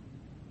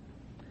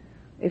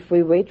 If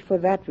we wait for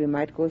that, we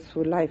might go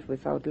through life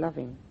without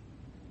loving.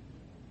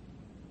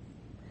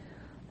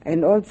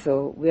 And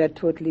also, we are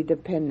totally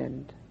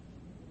dependent.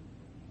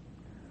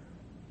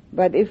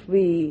 But if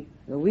we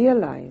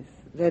realize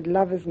that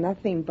love is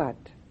nothing but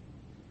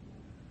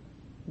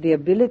the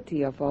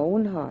ability of our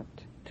own heart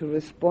to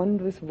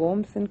respond with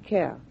warmth and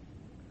care,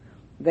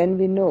 then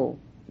we know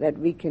that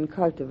we can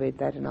cultivate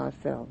that in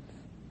ourselves.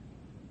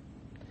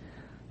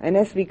 And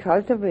as we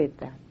cultivate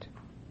that,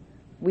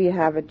 we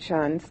have a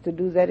chance to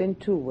do that in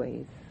two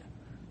ways.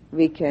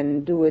 We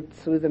can do it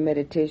through the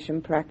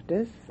meditation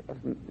practice of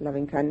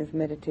loving-kindness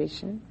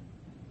meditation,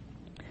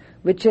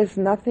 which is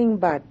nothing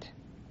but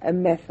a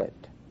method.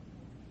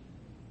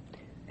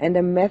 And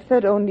a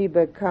method only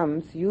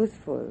becomes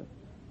useful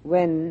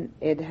when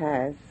it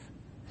has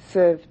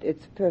served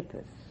its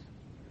purpose.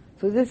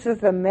 So this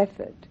is a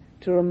method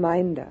to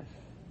remind us.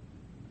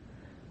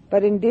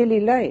 But in daily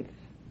life,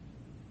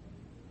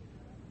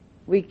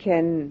 we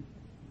can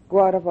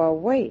go out of our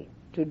way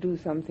to do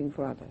something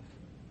for others.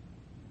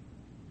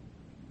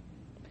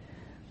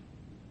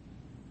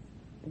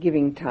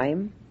 Giving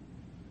time,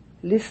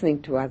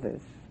 listening to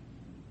others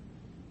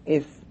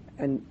is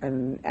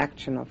an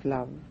action of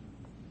love.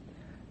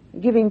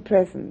 Giving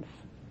presents,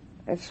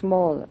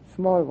 small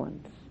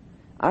ones,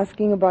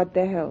 asking about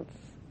their health,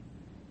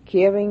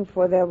 caring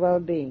for their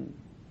well-being,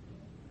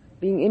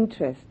 being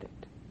interested.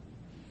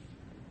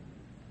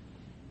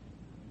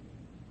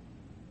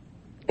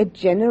 It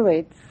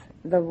generates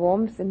the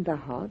warmth in the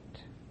heart,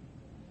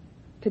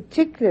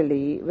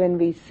 particularly when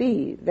we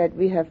see that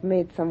we have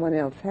made someone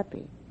else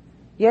happy.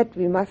 Yet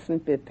we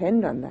mustn't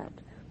depend on that.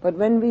 But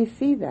when we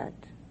see that,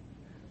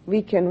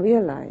 we can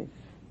realize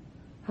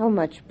how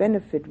much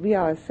benefit we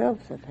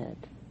ourselves have had.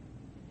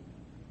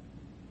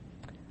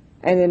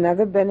 And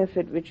another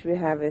benefit which we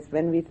have is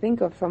when we think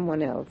of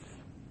someone else,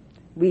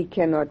 we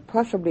cannot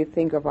possibly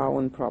think of our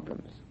own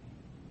problems.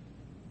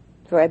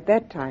 So at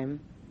that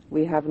time,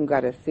 we haven't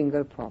got a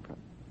single problem.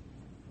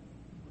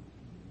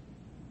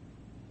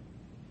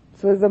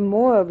 So the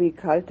more we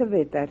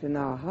cultivate that in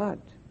our heart,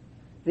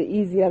 the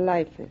easier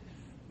life is.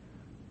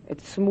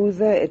 It's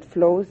smoother, it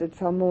flows, it's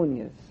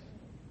harmonious.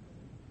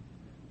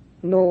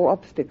 No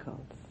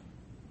obstacles.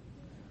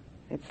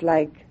 It's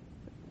like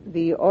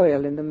the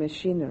oil in the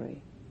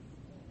machinery.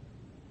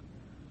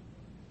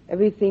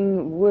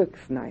 Everything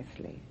works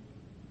nicely.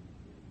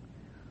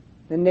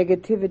 The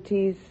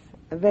negativities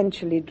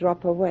eventually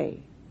drop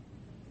away.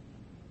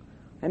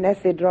 And as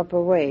they drop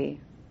away,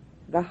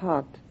 the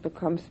heart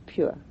becomes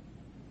pure.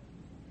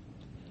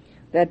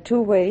 There are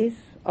two ways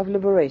of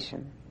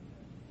liberation.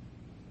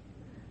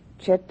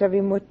 Chitta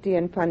vimutti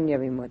and panya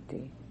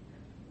vimutti.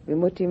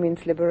 Vimutti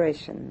means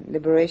liberation.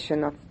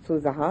 Liberation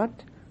through the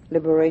heart,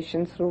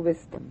 liberation through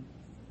wisdom.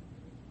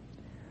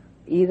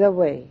 Either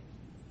way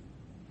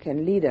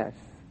can lead us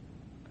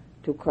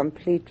to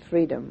complete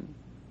freedom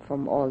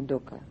from all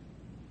dukkha.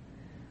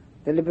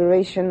 The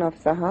liberation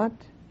of the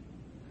heart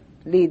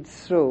leads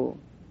through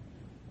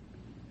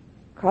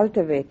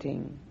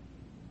cultivating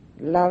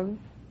love,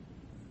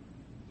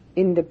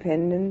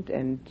 independent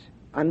and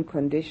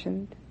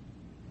unconditioned,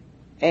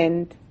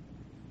 and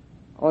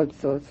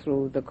also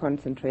through the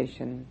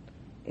concentration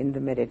in the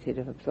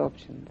meditative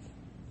absorptions.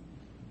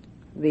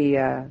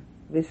 The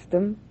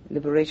wisdom,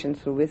 liberation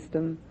through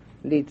wisdom,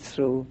 leads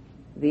through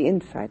the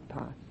insight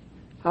path.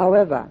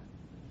 However,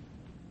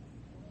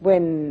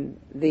 when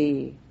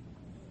the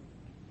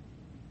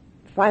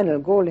final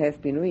goal has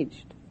been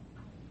reached,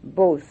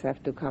 both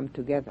have to come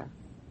together.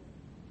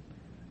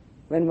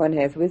 When one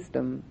has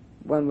wisdom,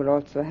 one will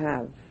also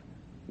have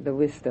the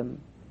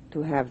wisdom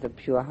to have the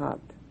pure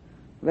heart.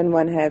 When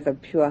one has a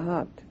pure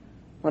heart,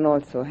 one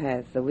also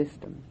has the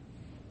wisdom.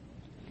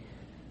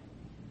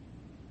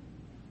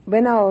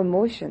 When our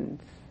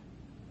emotions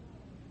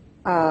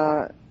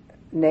are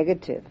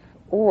negative,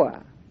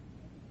 or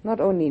not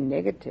only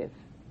negative,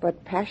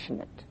 but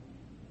passionate,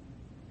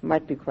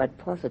 might be quite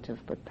positive,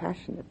 but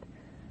passionate,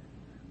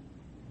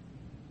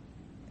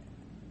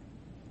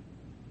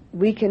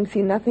 we can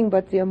see nothing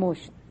but the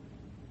emotion.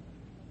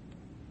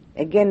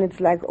 Again, it's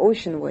like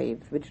ocean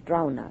waves which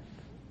drown us.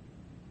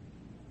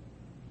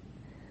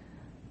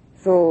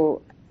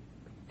 So,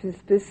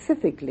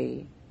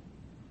 specifically,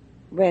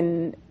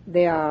 when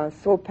they are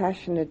so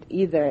passionate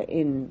either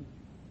in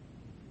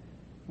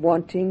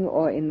wanting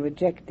or in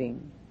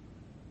rejecting,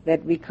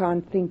 that we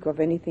can't think of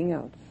anything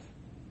else.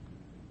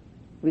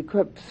 We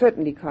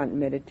certainly can't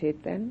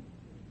meditate then,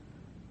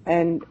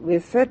 and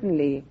we're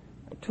certainly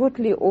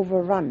totally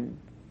overrun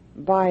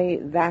by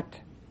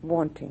that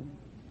wanting.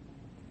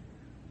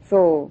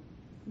 So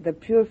the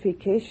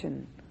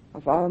purification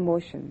of our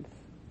emotions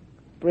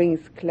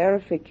brings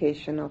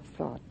clarification of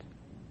thought.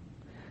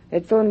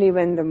 It's only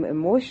when the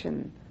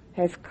emotion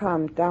has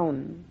calmed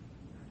down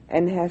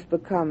and has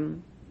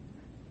become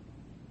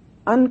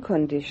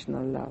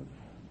unconditional love,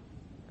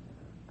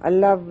 a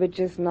love which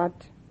is not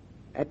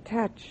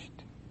attached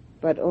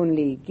but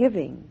only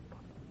giving,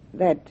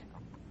 that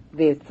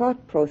the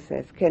thought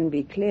process can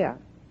be clear,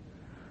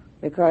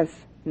 because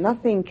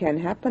nothing can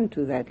happen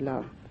to that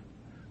love.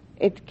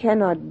 It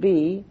cannot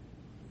be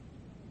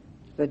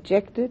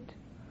rejected,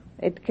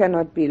 it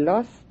cannot be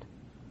lost,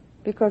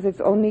 because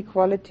it's only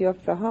quality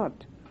of the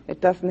heart.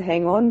 It doesn't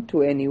hang on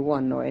to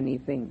anyone or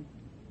anything.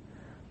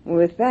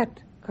 With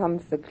that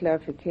comes the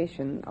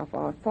clarification of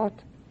our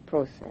thought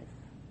process.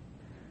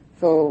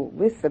 So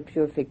with the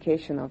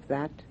purification of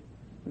that,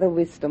 the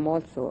wisdom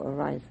also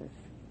arises.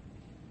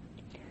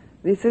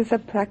 This is a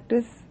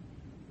practice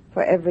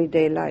for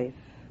everyday life.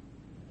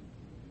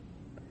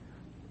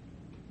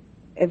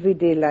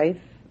 Everyday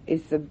life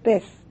is the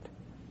best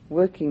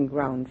working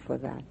ground for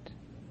that.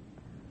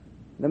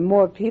 The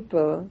more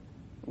people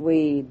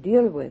we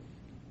deal with,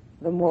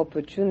 the more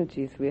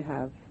opportunities we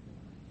have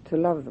to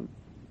love them,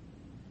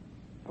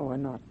 or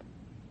not.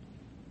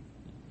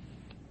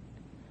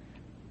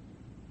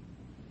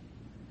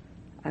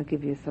 I'll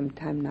give you some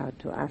time now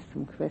to ask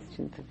some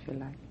questions if you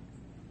like.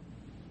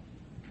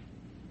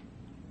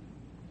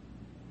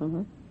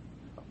 Mm-hmm. I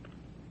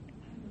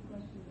have a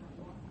question about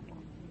walking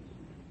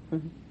meditation.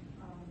 Mm-hmm.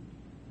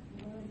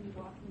 When I do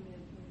walking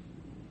meditation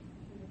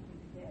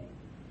today,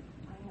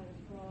 I had a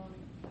strong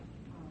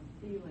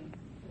feeling,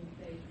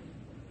 sensation,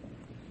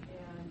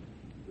 and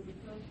it was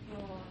so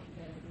strong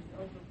that it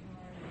was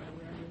overpowering my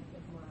awareness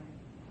of my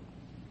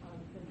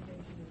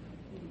sensation of my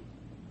feet.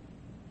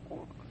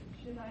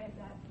 Should I at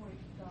that point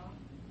stop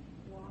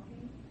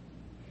walking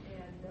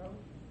and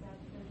note that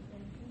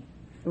sensation?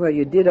 Well,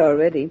 you did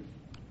already.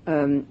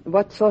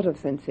 What sort of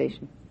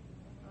sensation?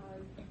 A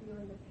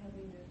feeling of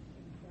heaviness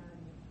and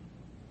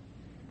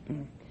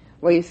sadness.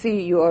 Well, you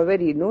see, you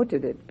already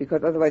noted it,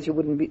 because otherwise you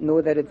wouldn't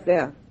know that it's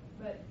there.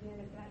 But then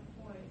at that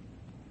point,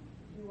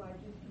 do I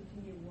just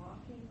continue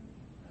walking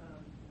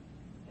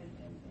and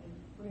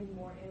bring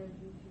more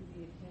energy to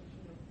the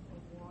attention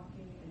of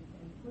walking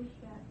and push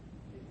that,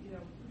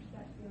 push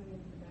that feeling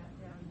into the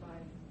background by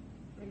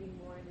bringing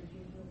more energy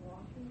into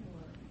walking,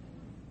 or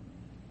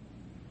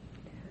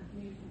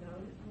continue to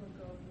notice till it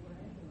goes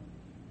away?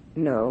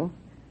 No.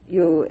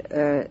 You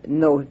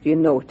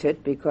note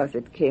it because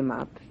it came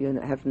up. You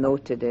have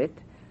noted it.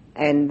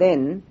 And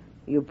then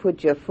you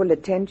put your full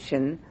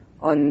attention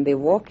on the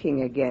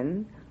walking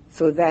again,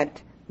 so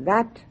that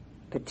that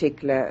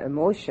particular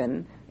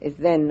emotion is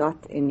then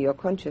not in your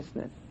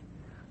consciousness.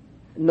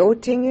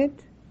 Noting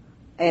it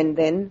and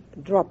then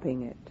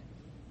dropping it.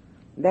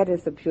 That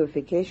is the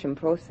purification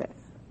process.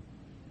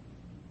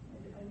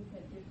 I just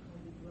had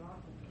difficulty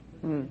dropping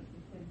the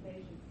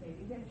sensation state.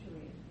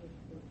 Eventually, it's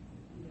just,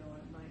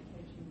 my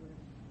attention was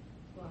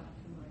brought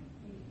to my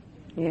feet.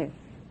 Yes.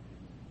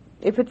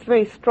 If it's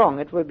very strong,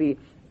 it will be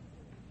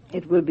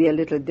a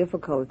little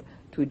difficult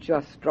to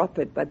just drop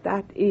it, but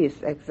that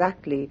is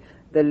exactly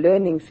the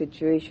learning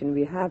situation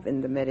we have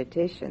in the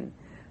meditation.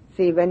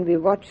 See, when we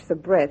watch the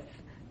breath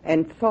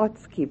and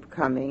thoughts keep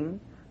coming,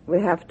 we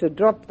have to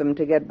drop them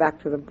to get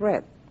back to the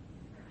breath,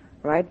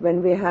 right?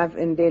 When we have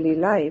in daily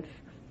life,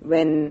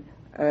 when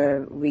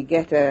we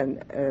get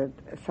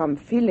some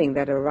feeling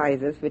that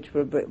arises, which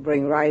will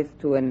bring rise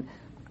to an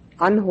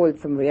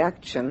unwholesome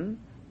reaction,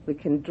 we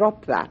can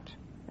drop that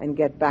and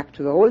get back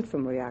to the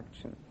wholesome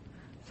reaction.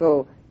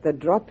 So the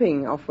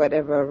dropping of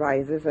whatever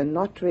arises and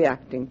not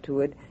reacting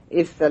to it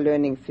is the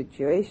learning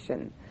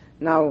situation.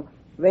 Now,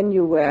 when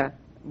you were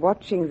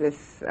watching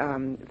this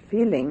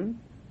feeling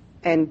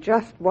and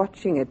just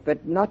watching it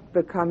but not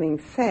becoming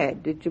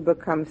sad, did you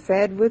become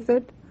sad with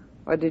it,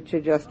 or did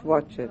you just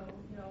watch it?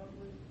 No, it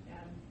was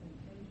as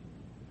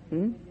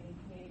sensation.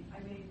 I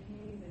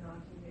maintained an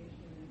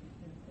observation and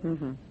sensation.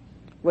 Mm-hmm.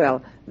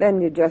 Well,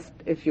 then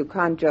if you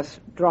can't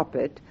just drop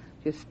it,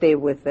 you stay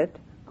with it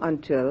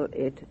until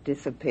it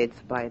dissipates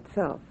by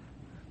itself.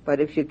 But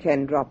if you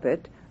can drop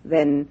it,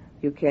 then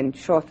you can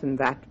shorten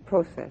that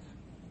process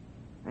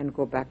and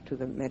go back to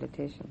the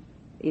meditation.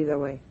 Either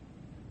way.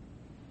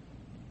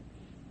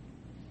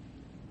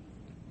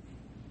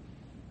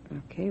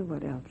 Okay,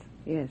 what else?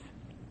 Yes.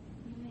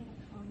 You made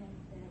a comment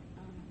that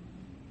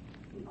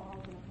we all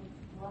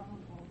are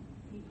lovable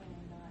people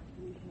and not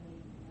usually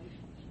in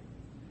relationships.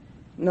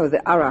 No, the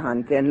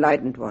Arahant, the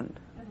enlightened one.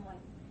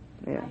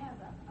 Yeah. I have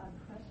a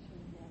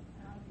question then.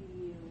 How do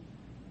you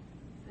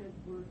sort of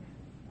work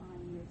on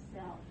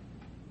yourself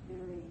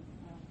very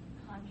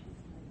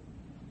consciously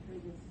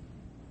through this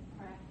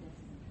practice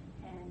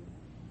and,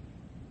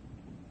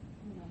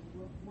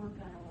 work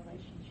on a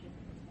relationship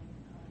at the same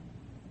time?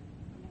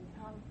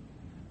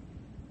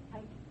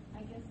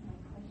 I guess my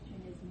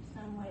question is, in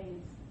some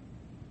ways,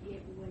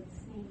 it would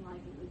seem like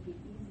it would be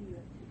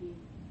easier to be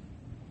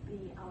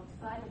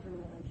outside of a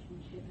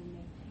relationship and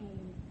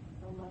maintain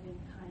the loving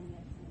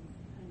kindness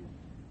and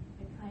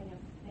the kind of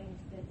things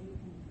that you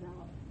can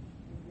develop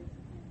in this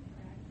kind of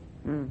practice.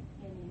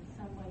 And in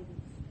some ways,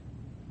 it's,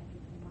 I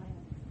guess, in my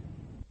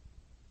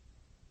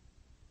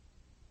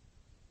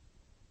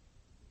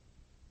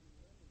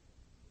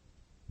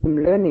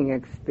understanding. Learning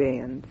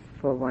experience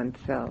for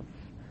oneself,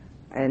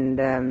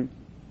 and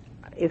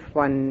if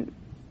one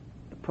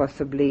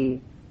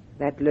possibly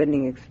that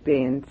learning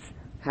experience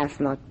has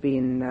not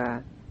been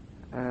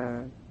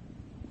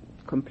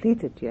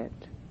completed yet,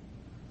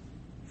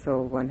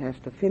 so one has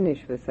to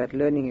finish with that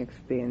learning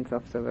experience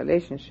of the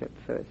relationship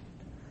first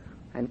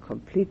and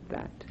complete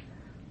that.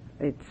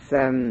 It's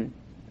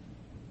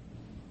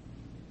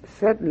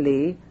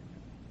certainly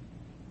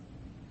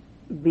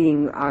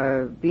being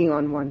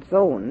on one's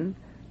own.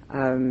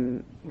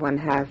 One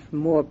has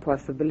more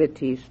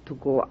possibilities to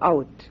go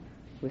out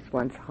with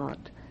one's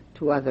heart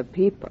to other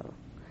people,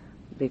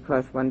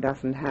 because one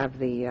doesn't have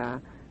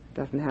the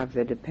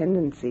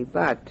dependency.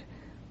 But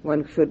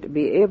one should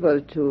be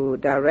able to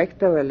direct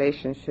the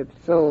relationship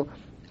so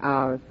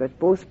that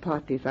both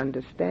parties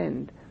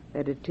understand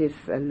that it is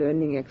a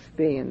learning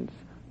experience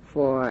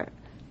for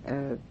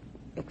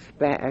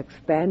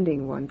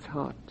expanding one's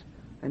heart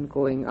and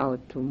going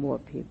out to more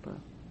people.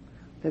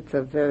 That's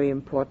a very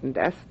important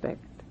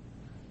aspect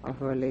of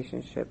a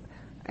relationship,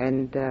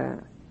 and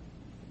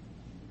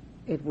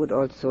it would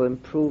also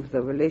improve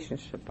the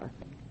relationship, I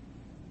think.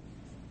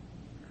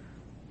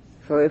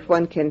 So if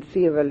one can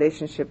see a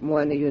relationship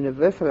more in a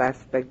universal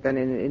aspect than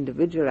in an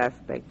individual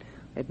aspect,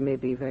 it may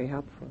be very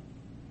helpful.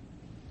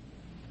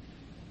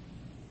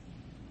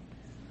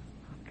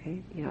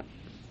 Okay, yeah.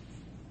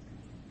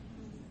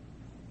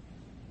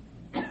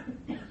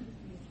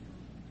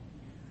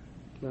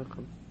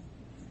 Welcome.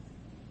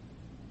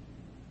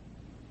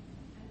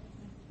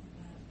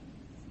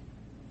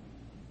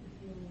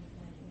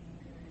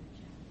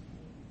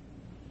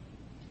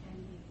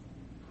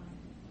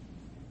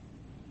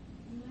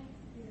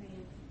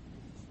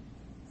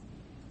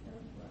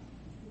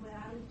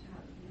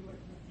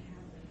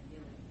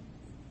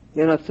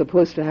 You're not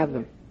supposed to have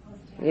them.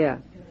 Yeah.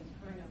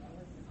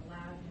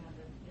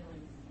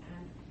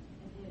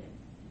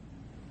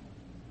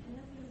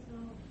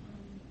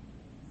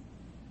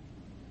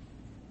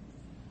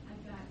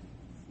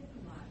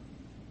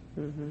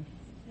 Mm-hmm.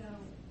 So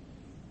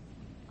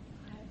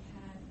I've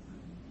had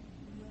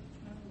real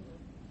trouble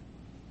with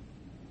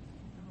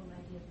the whole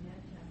idea of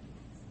Metta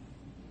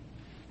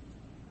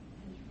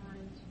and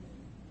trying to,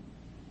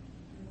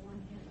 on the one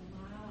hand,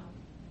 allow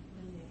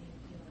when negative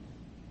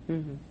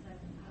feelings,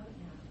 let them out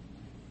now,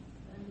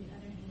 but on the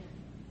other hand,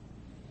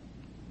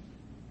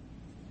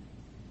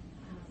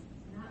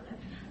 not let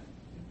them out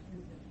in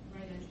terms of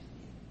right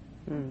understanding.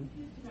 I'm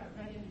confused about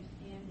right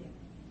understanding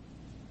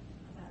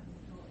about this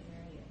whole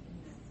area in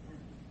that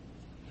sense.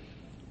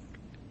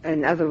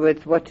 In other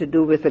words, what to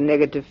do with the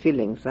negative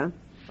feelings, huh?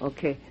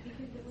 Okay. Because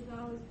it was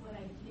always what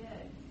I did,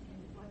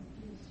 and what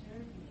didn't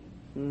serve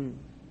me.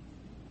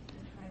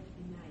 I tried to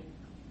be nice,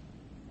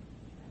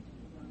 tried to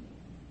be loving.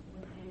 It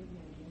was angry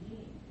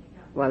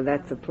underneath. Well,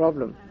 that's a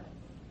problem.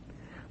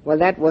 Well,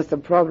 that was the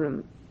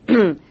problem.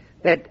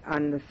 That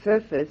on the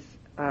surface,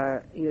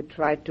 you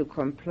tried to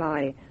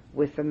comply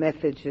with the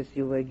messages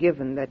you were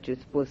given that you're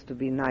supposed to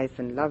be nice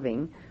and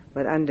loving,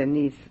 but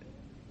underneath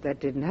that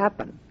didn't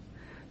happen.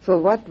 So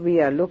what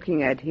we are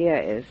looking at here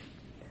is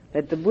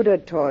that the Buddha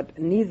taught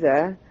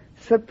neither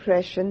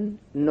suppression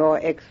nor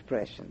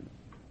expression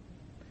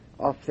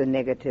of the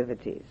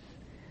negativities.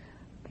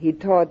 He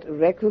taught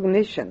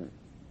recognition,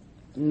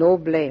 no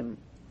blame,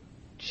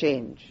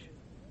 change.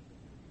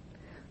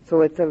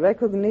 So it's a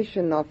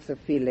recognition of the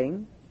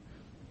feeling.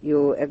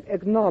 You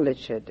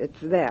acknowledge it. It's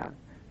there.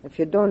 If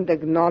you don't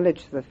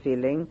acknowledge the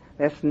feeling,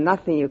 there's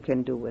nothing you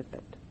can do with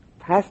it.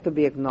 It has to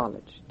be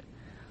acknowledged.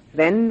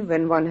 Then,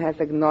 when one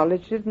has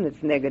acknowledged it and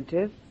it's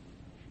negative,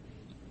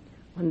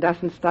 one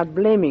doesn't start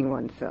blaming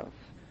oneself.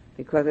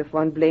 Because if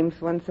one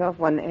blames oneself,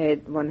 one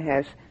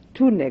has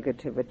two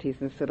negativities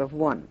instead of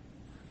one.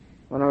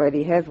 One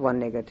already has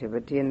one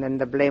negativity, and then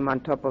the blame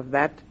on top of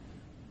that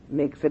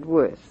makes it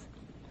worse.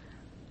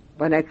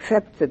 One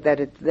accepts it that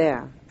it's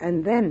there,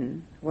 and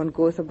then one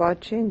goes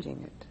about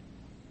changing it.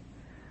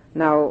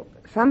 Now,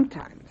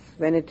 sometimes,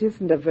 when it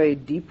isn't a very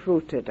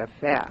deep-rooted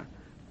affair,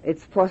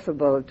 it's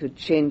possible to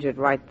change it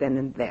right then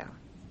and there,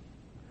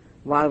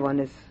 while one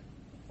is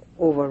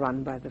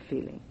overrun by the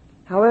feeling.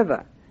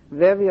 However,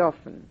 very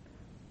often,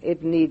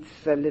 it needs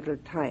a little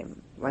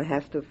time. One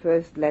has to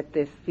first let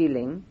this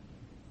feeling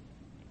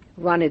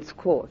run its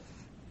course.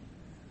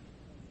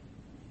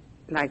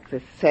 like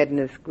the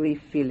sadness,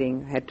 grief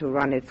feeling had to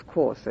run its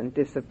course and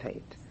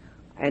dissipate.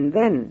 And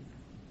then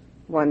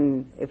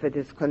one, if it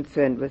is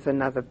concerned with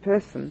another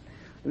person,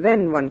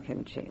 then one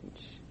can change.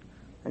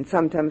 And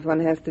sometimes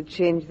one has to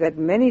change that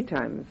many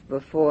times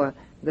before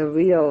the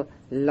real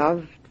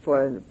love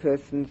for a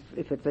person,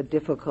 if it's a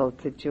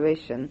difficult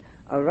situation,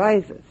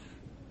 arises.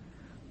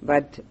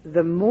 But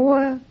the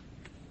more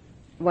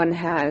one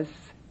has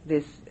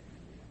this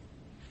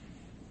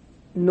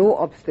no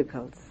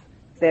obstacles,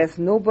 there's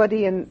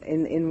nobody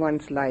in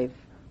one's life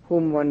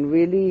whom one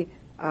really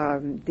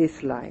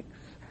dislikes.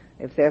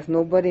 If there's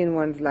nobody in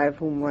one's life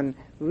whom one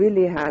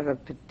really has a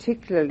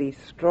particularly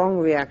strong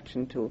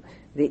reaction to,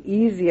 the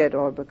easier it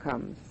all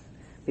becomes.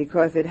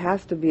 Because it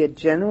has to be a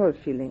general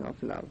feeling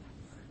of love,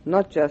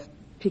 not just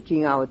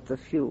picking out the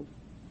few,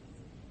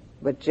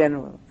 but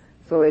general.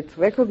 So it's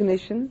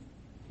recognition,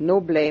 no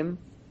blame,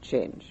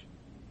 change.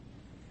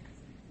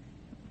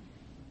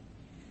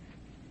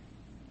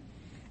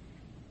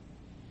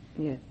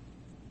 Yes.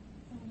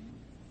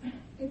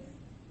 If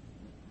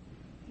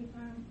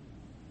I'm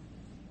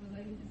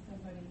related to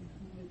somebody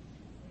who is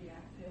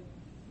reactive,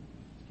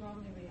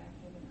 strongly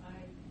reactive, and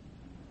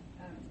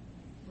I am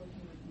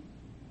working with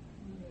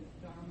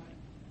Dharma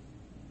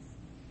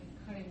and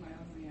cutting my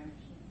own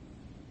reaction,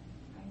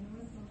 I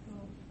notice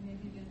also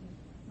maybe there's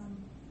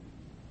some,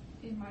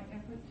 in my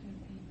effort to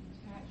be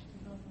detached,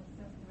 there's also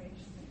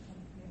separation that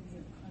comes maybe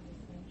of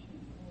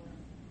condescension or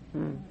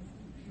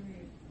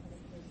superior to the other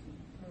person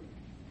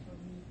for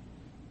me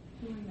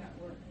doing that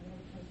work, and the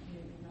other person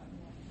maybe not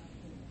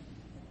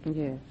doing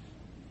it. Yes.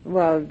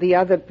 Well, the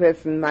other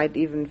person might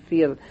even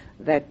feel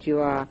that you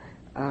are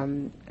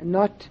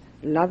not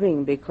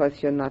loving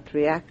because you're not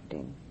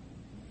reacting.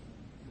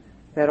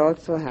 That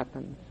also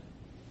happens.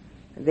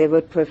 They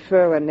would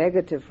prefer a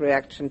negative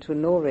reaction to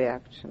no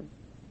reaction.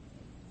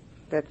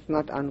 That's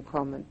not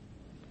uncommon.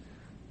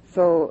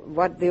 So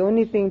the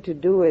only thing to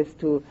do is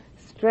to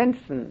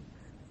strengthen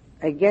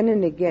again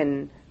and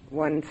again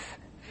one's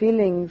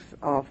feelings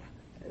of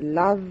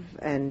love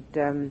and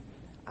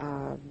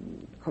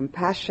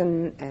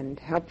compassion and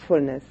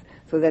helpfulness,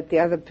 so that the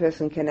other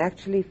person can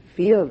actually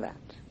feel that.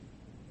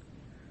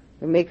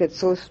 We make it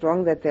so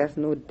strong that there's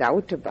no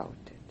doubt about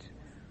it.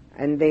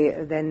 And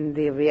then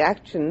the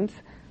reactions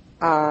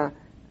are,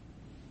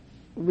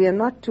 we are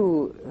not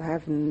to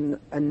have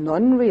a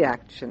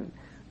non-reaction.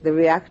 The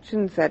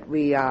reactions that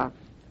we are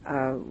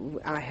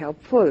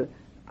helpful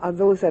are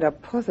those that are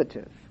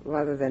positive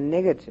rather than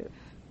negative.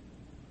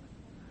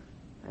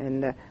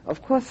 And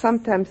of course,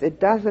 sometimes it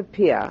does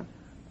appear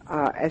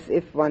as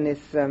if one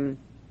is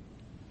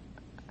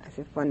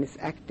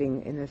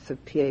acting in a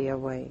superior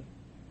way.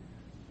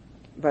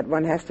 But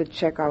one has to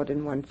check out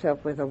in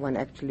oneself whether one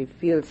actually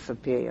feels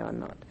superior or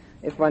not.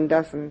 If one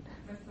doesn't.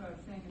 That's what I was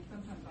saying. And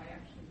sometimes I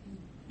actually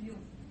do feel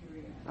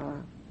superior.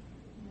 I'm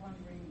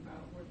wondering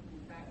about working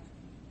with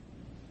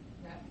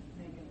that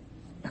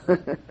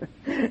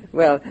negative.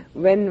 Well,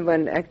 when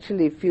one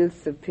actually feels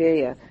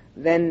superior,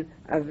 then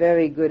a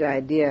very good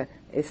idea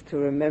is to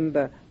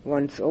remember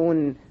one's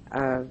own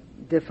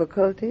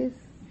difficulties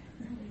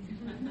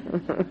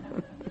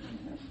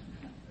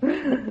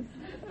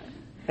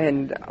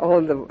and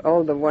all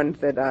the ones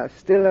that are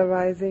still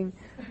arising,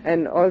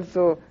 and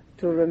also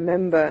to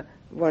remember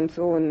one's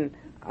own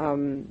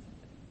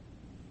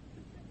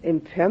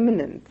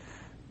impermanence,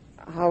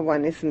 how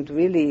one isn't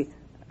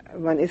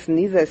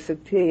neither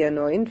superior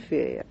nor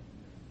inferior.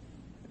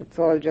 It's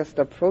all just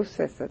a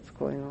process that's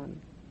going on.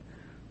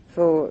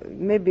 So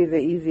maybe the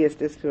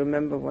easiest is to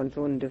remember one's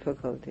own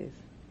difficulties.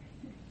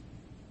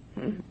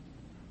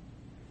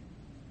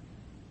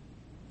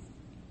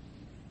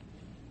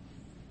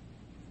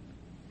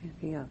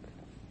 Anything else?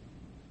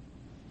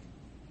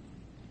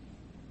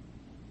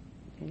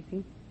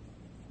 Anything?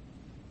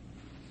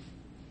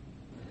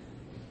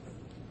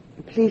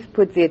 Please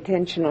put the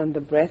attention on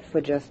the breath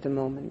for just a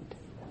moment.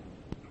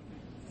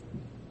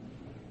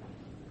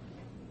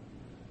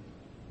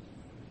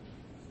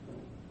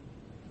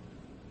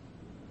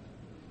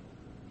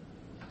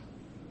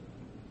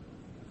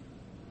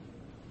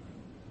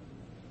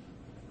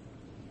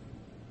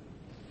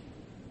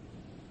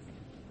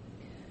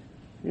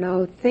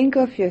 Now think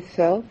of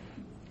yourself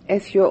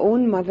as your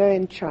own mother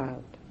and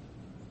child.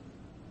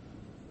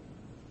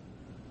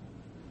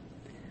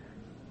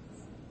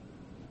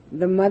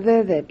 The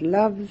mother that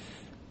loves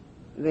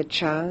the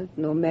child,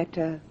 no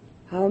matter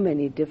how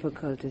many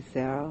difficulties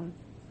there are,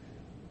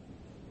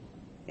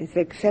 is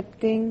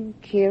accepting,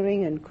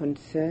 caring and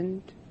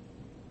concerned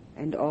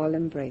and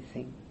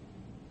all-embracing.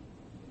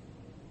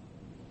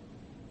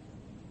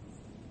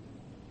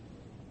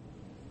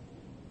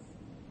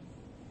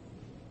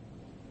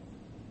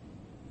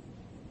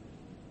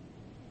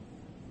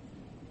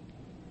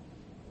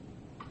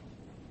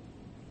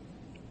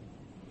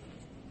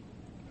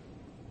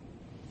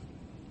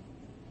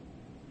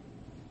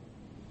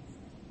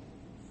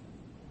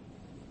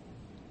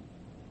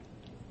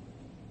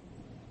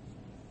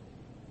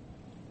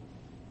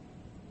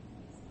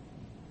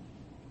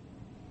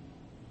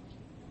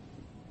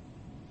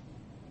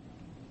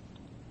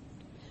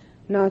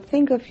 Now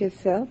think of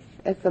yourself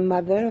as the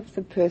mother of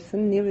the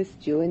person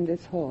nearest you in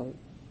this hall.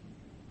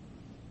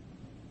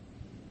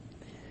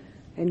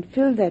 And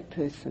fill that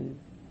person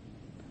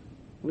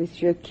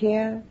with your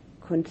care,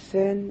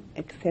 concern,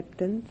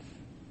 acceptance,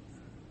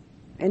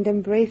 and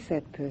embrace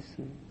that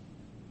person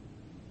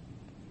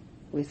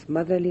with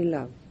motherly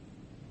love.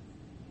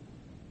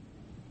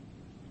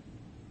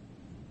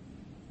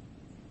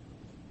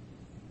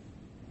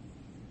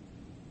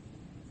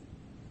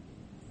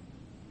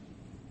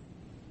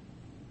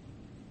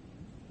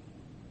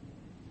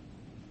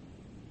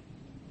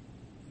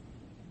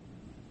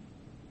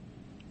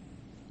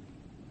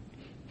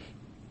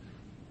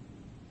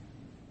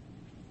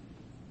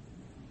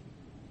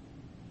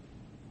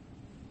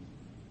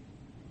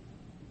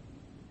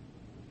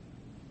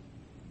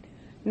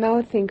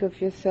 Now think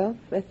of yourself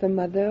as the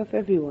mother of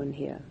everyone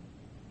here,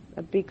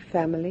 a big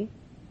family.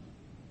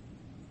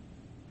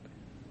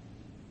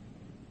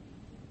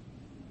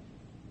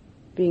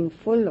 Being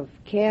full of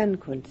care and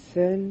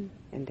concern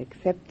and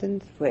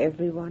acceptance for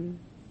everyone.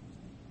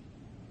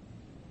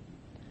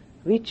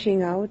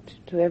 Reaching out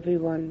to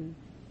everyone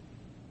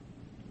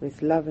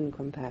with love and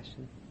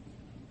compassion.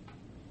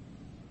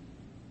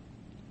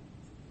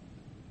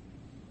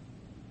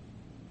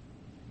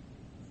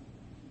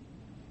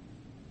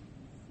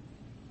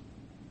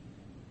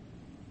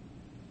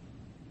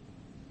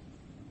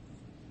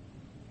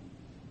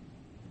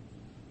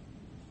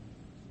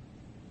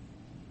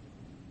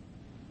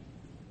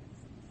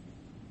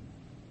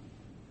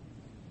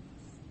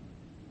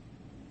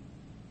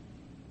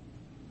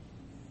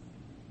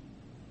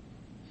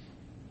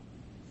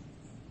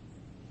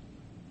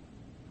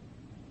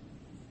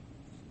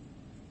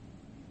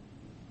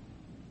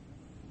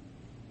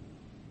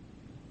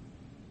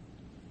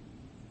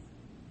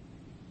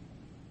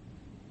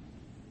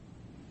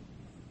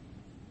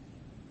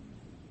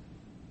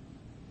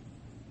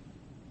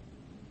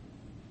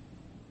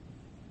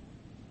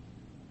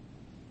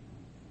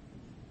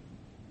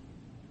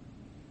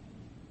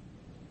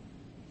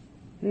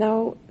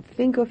 Now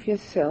think of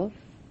yourself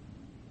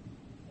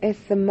as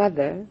the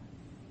mother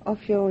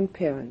of your own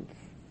parents.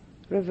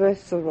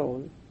 Reverse the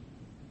role.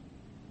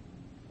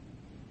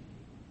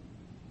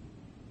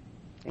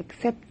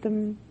 Accept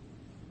them.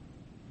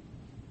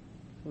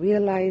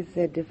 Realize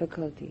their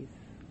difficulties.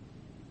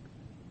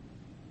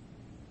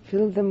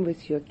 Fill them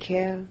with your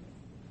care,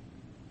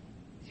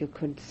 with your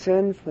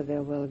concern for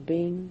their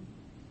well-being,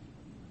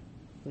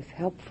 with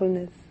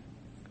helpfulness,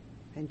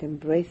 and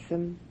embrace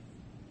them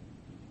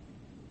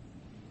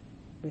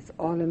with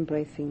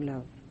all-embracing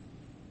love.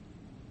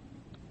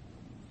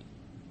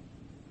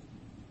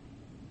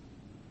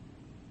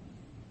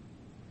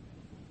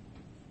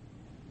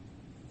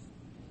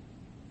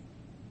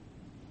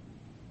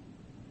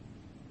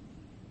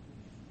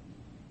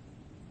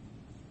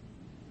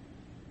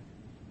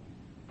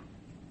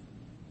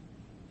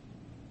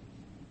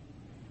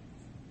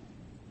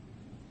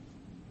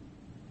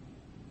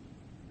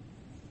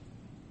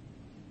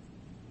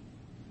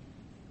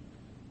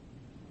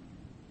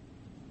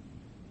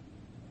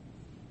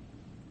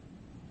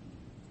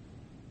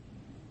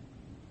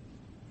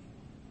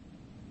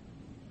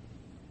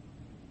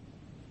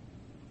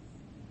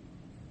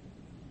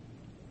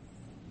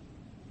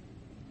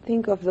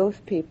 Think of those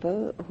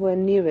people who are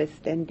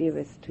nearest and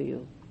dearest to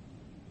you.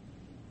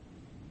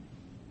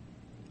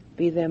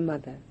 Be their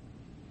mother.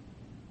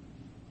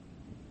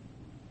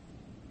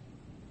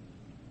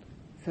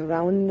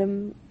 Surround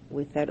them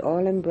with that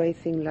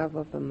all-embracing love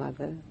of a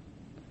mother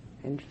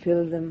and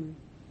fill them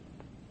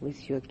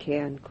with your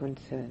care and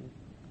concern.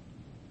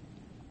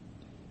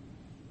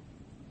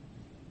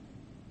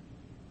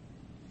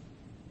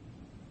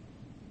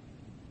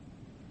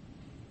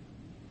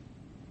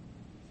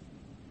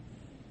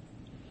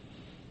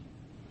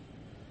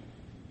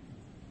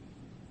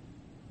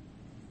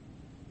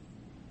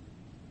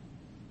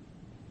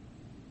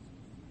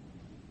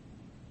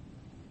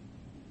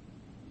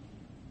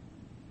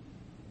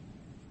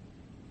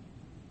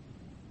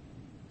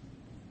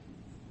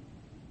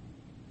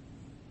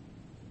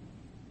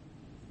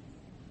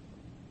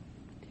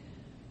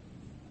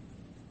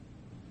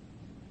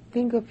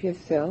 Think of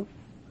yourself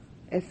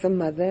as the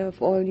mother of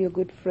all your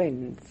good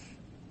friends.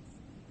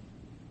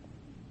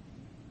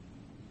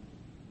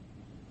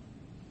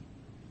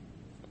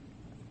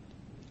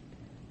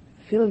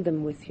 Fill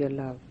them with your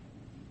love.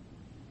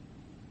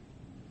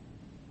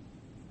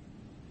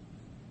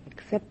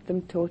 Accept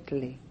them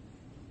totally.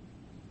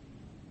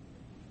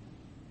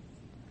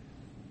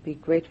 Be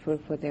grateful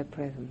for their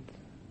presence.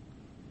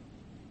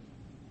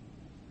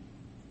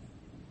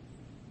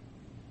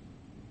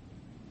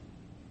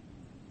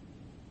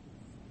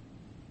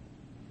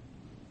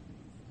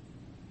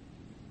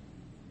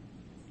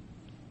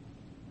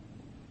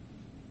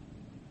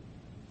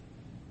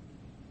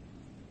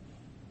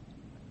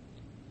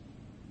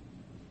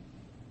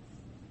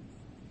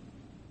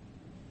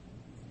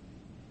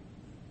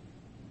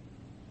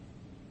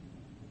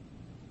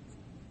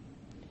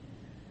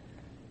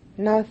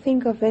 Now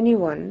think of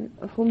anyone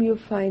whom you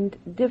find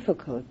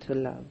difficult to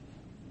love,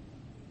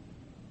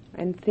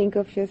 and think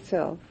of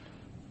yourself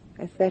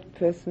as that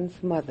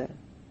person's mother.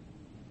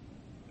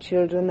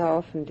 Children are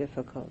often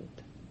difficult.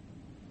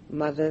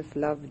 Mothers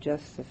love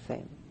just the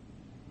same.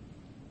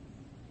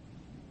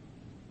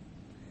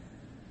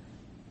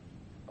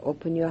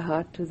 Open your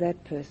heart to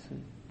that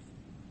person.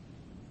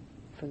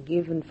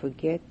 Forgive and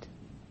forget.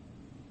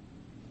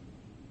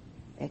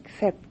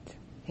 Accept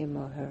him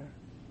or her.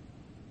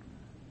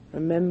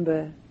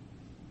 Remember,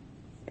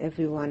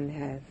 everyone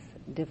has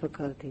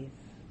difficulties.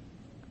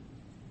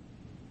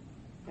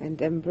 And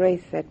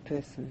embrace that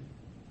person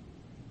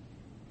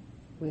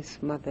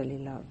with motherly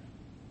love.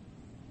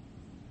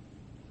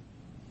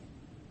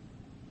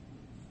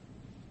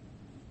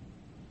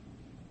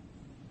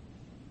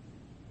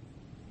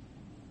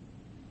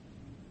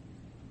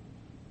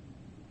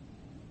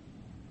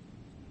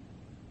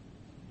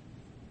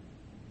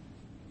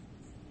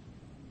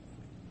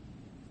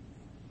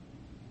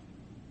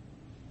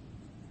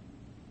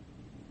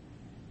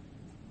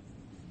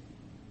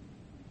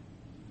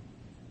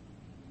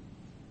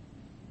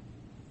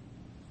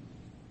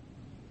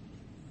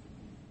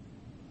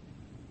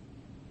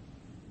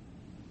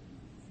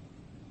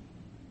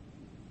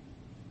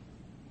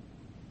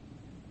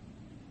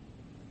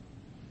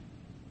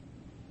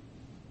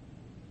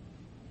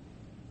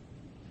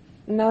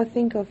 Now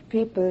think of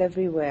people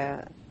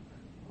everywhere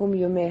whom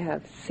you may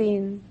have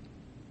seen,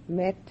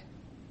 met,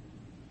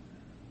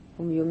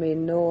 whom you may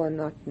know or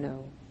not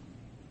know.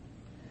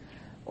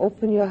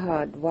 Open your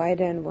heart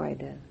wider and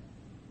wider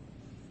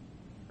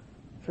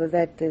so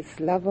that this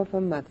love of a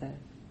mother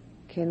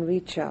can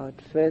reach out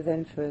further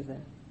and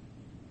further,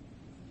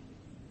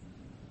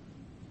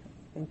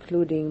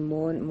 including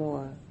more and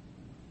more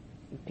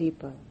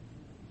people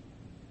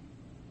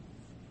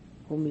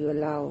whom you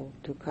allow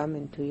to come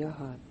into your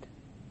heart.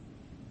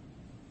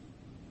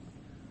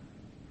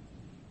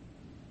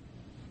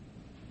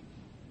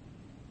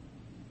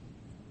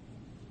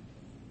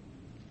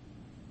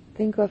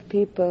 Think of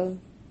people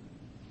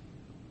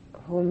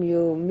whom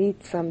you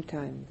meet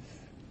sometimes,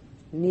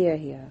 near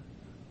here,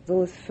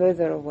 those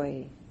further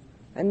away,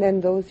 and then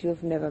those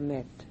you've never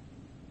met.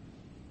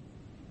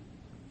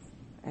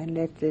 And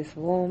let this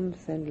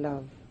warmth and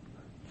love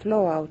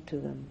flow out to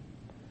them.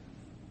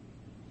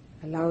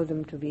 Allow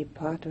them to be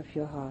part of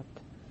your heart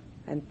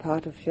and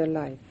part of your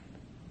life,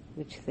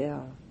 which they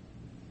are.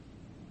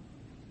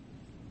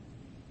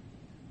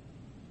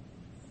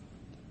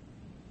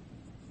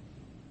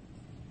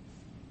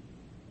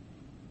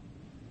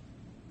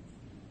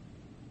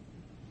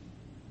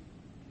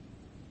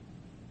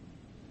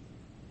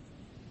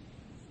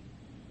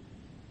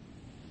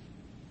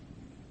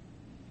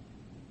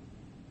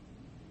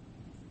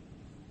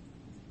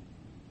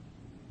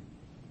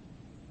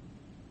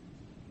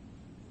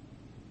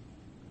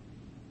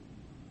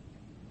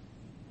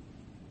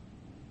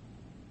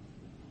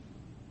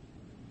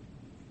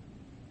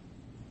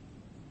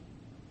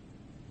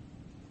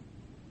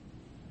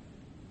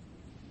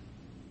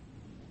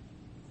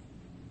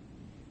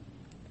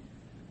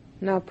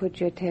 Now put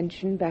your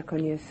attention back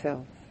on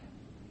yourself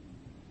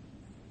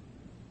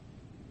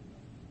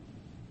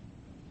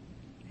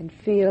and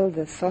feel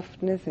the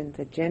softness and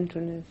the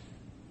gentleness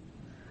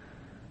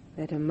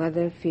that a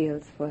mother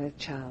feels for her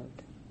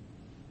child.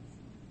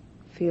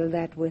 Feel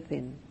that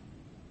within.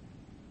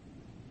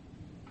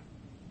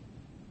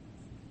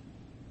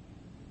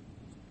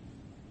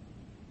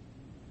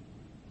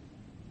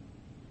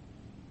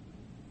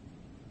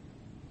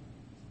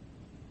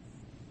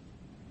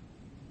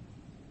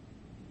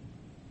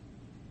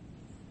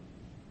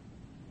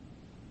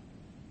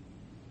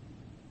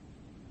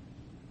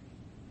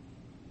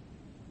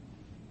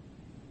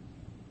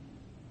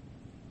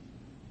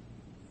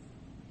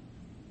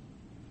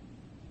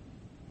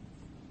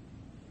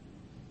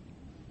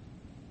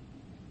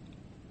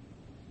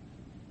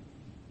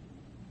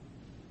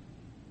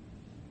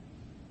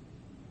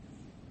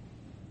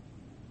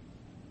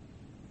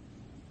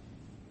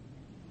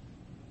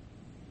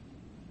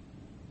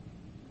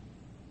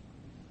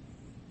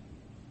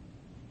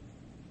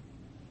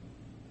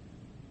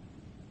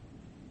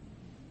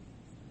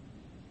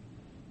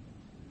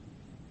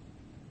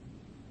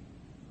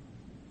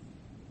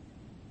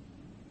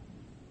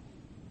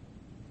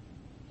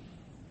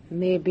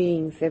 May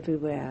beings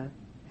everywhere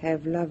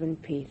have love and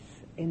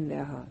peace in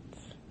their hearts.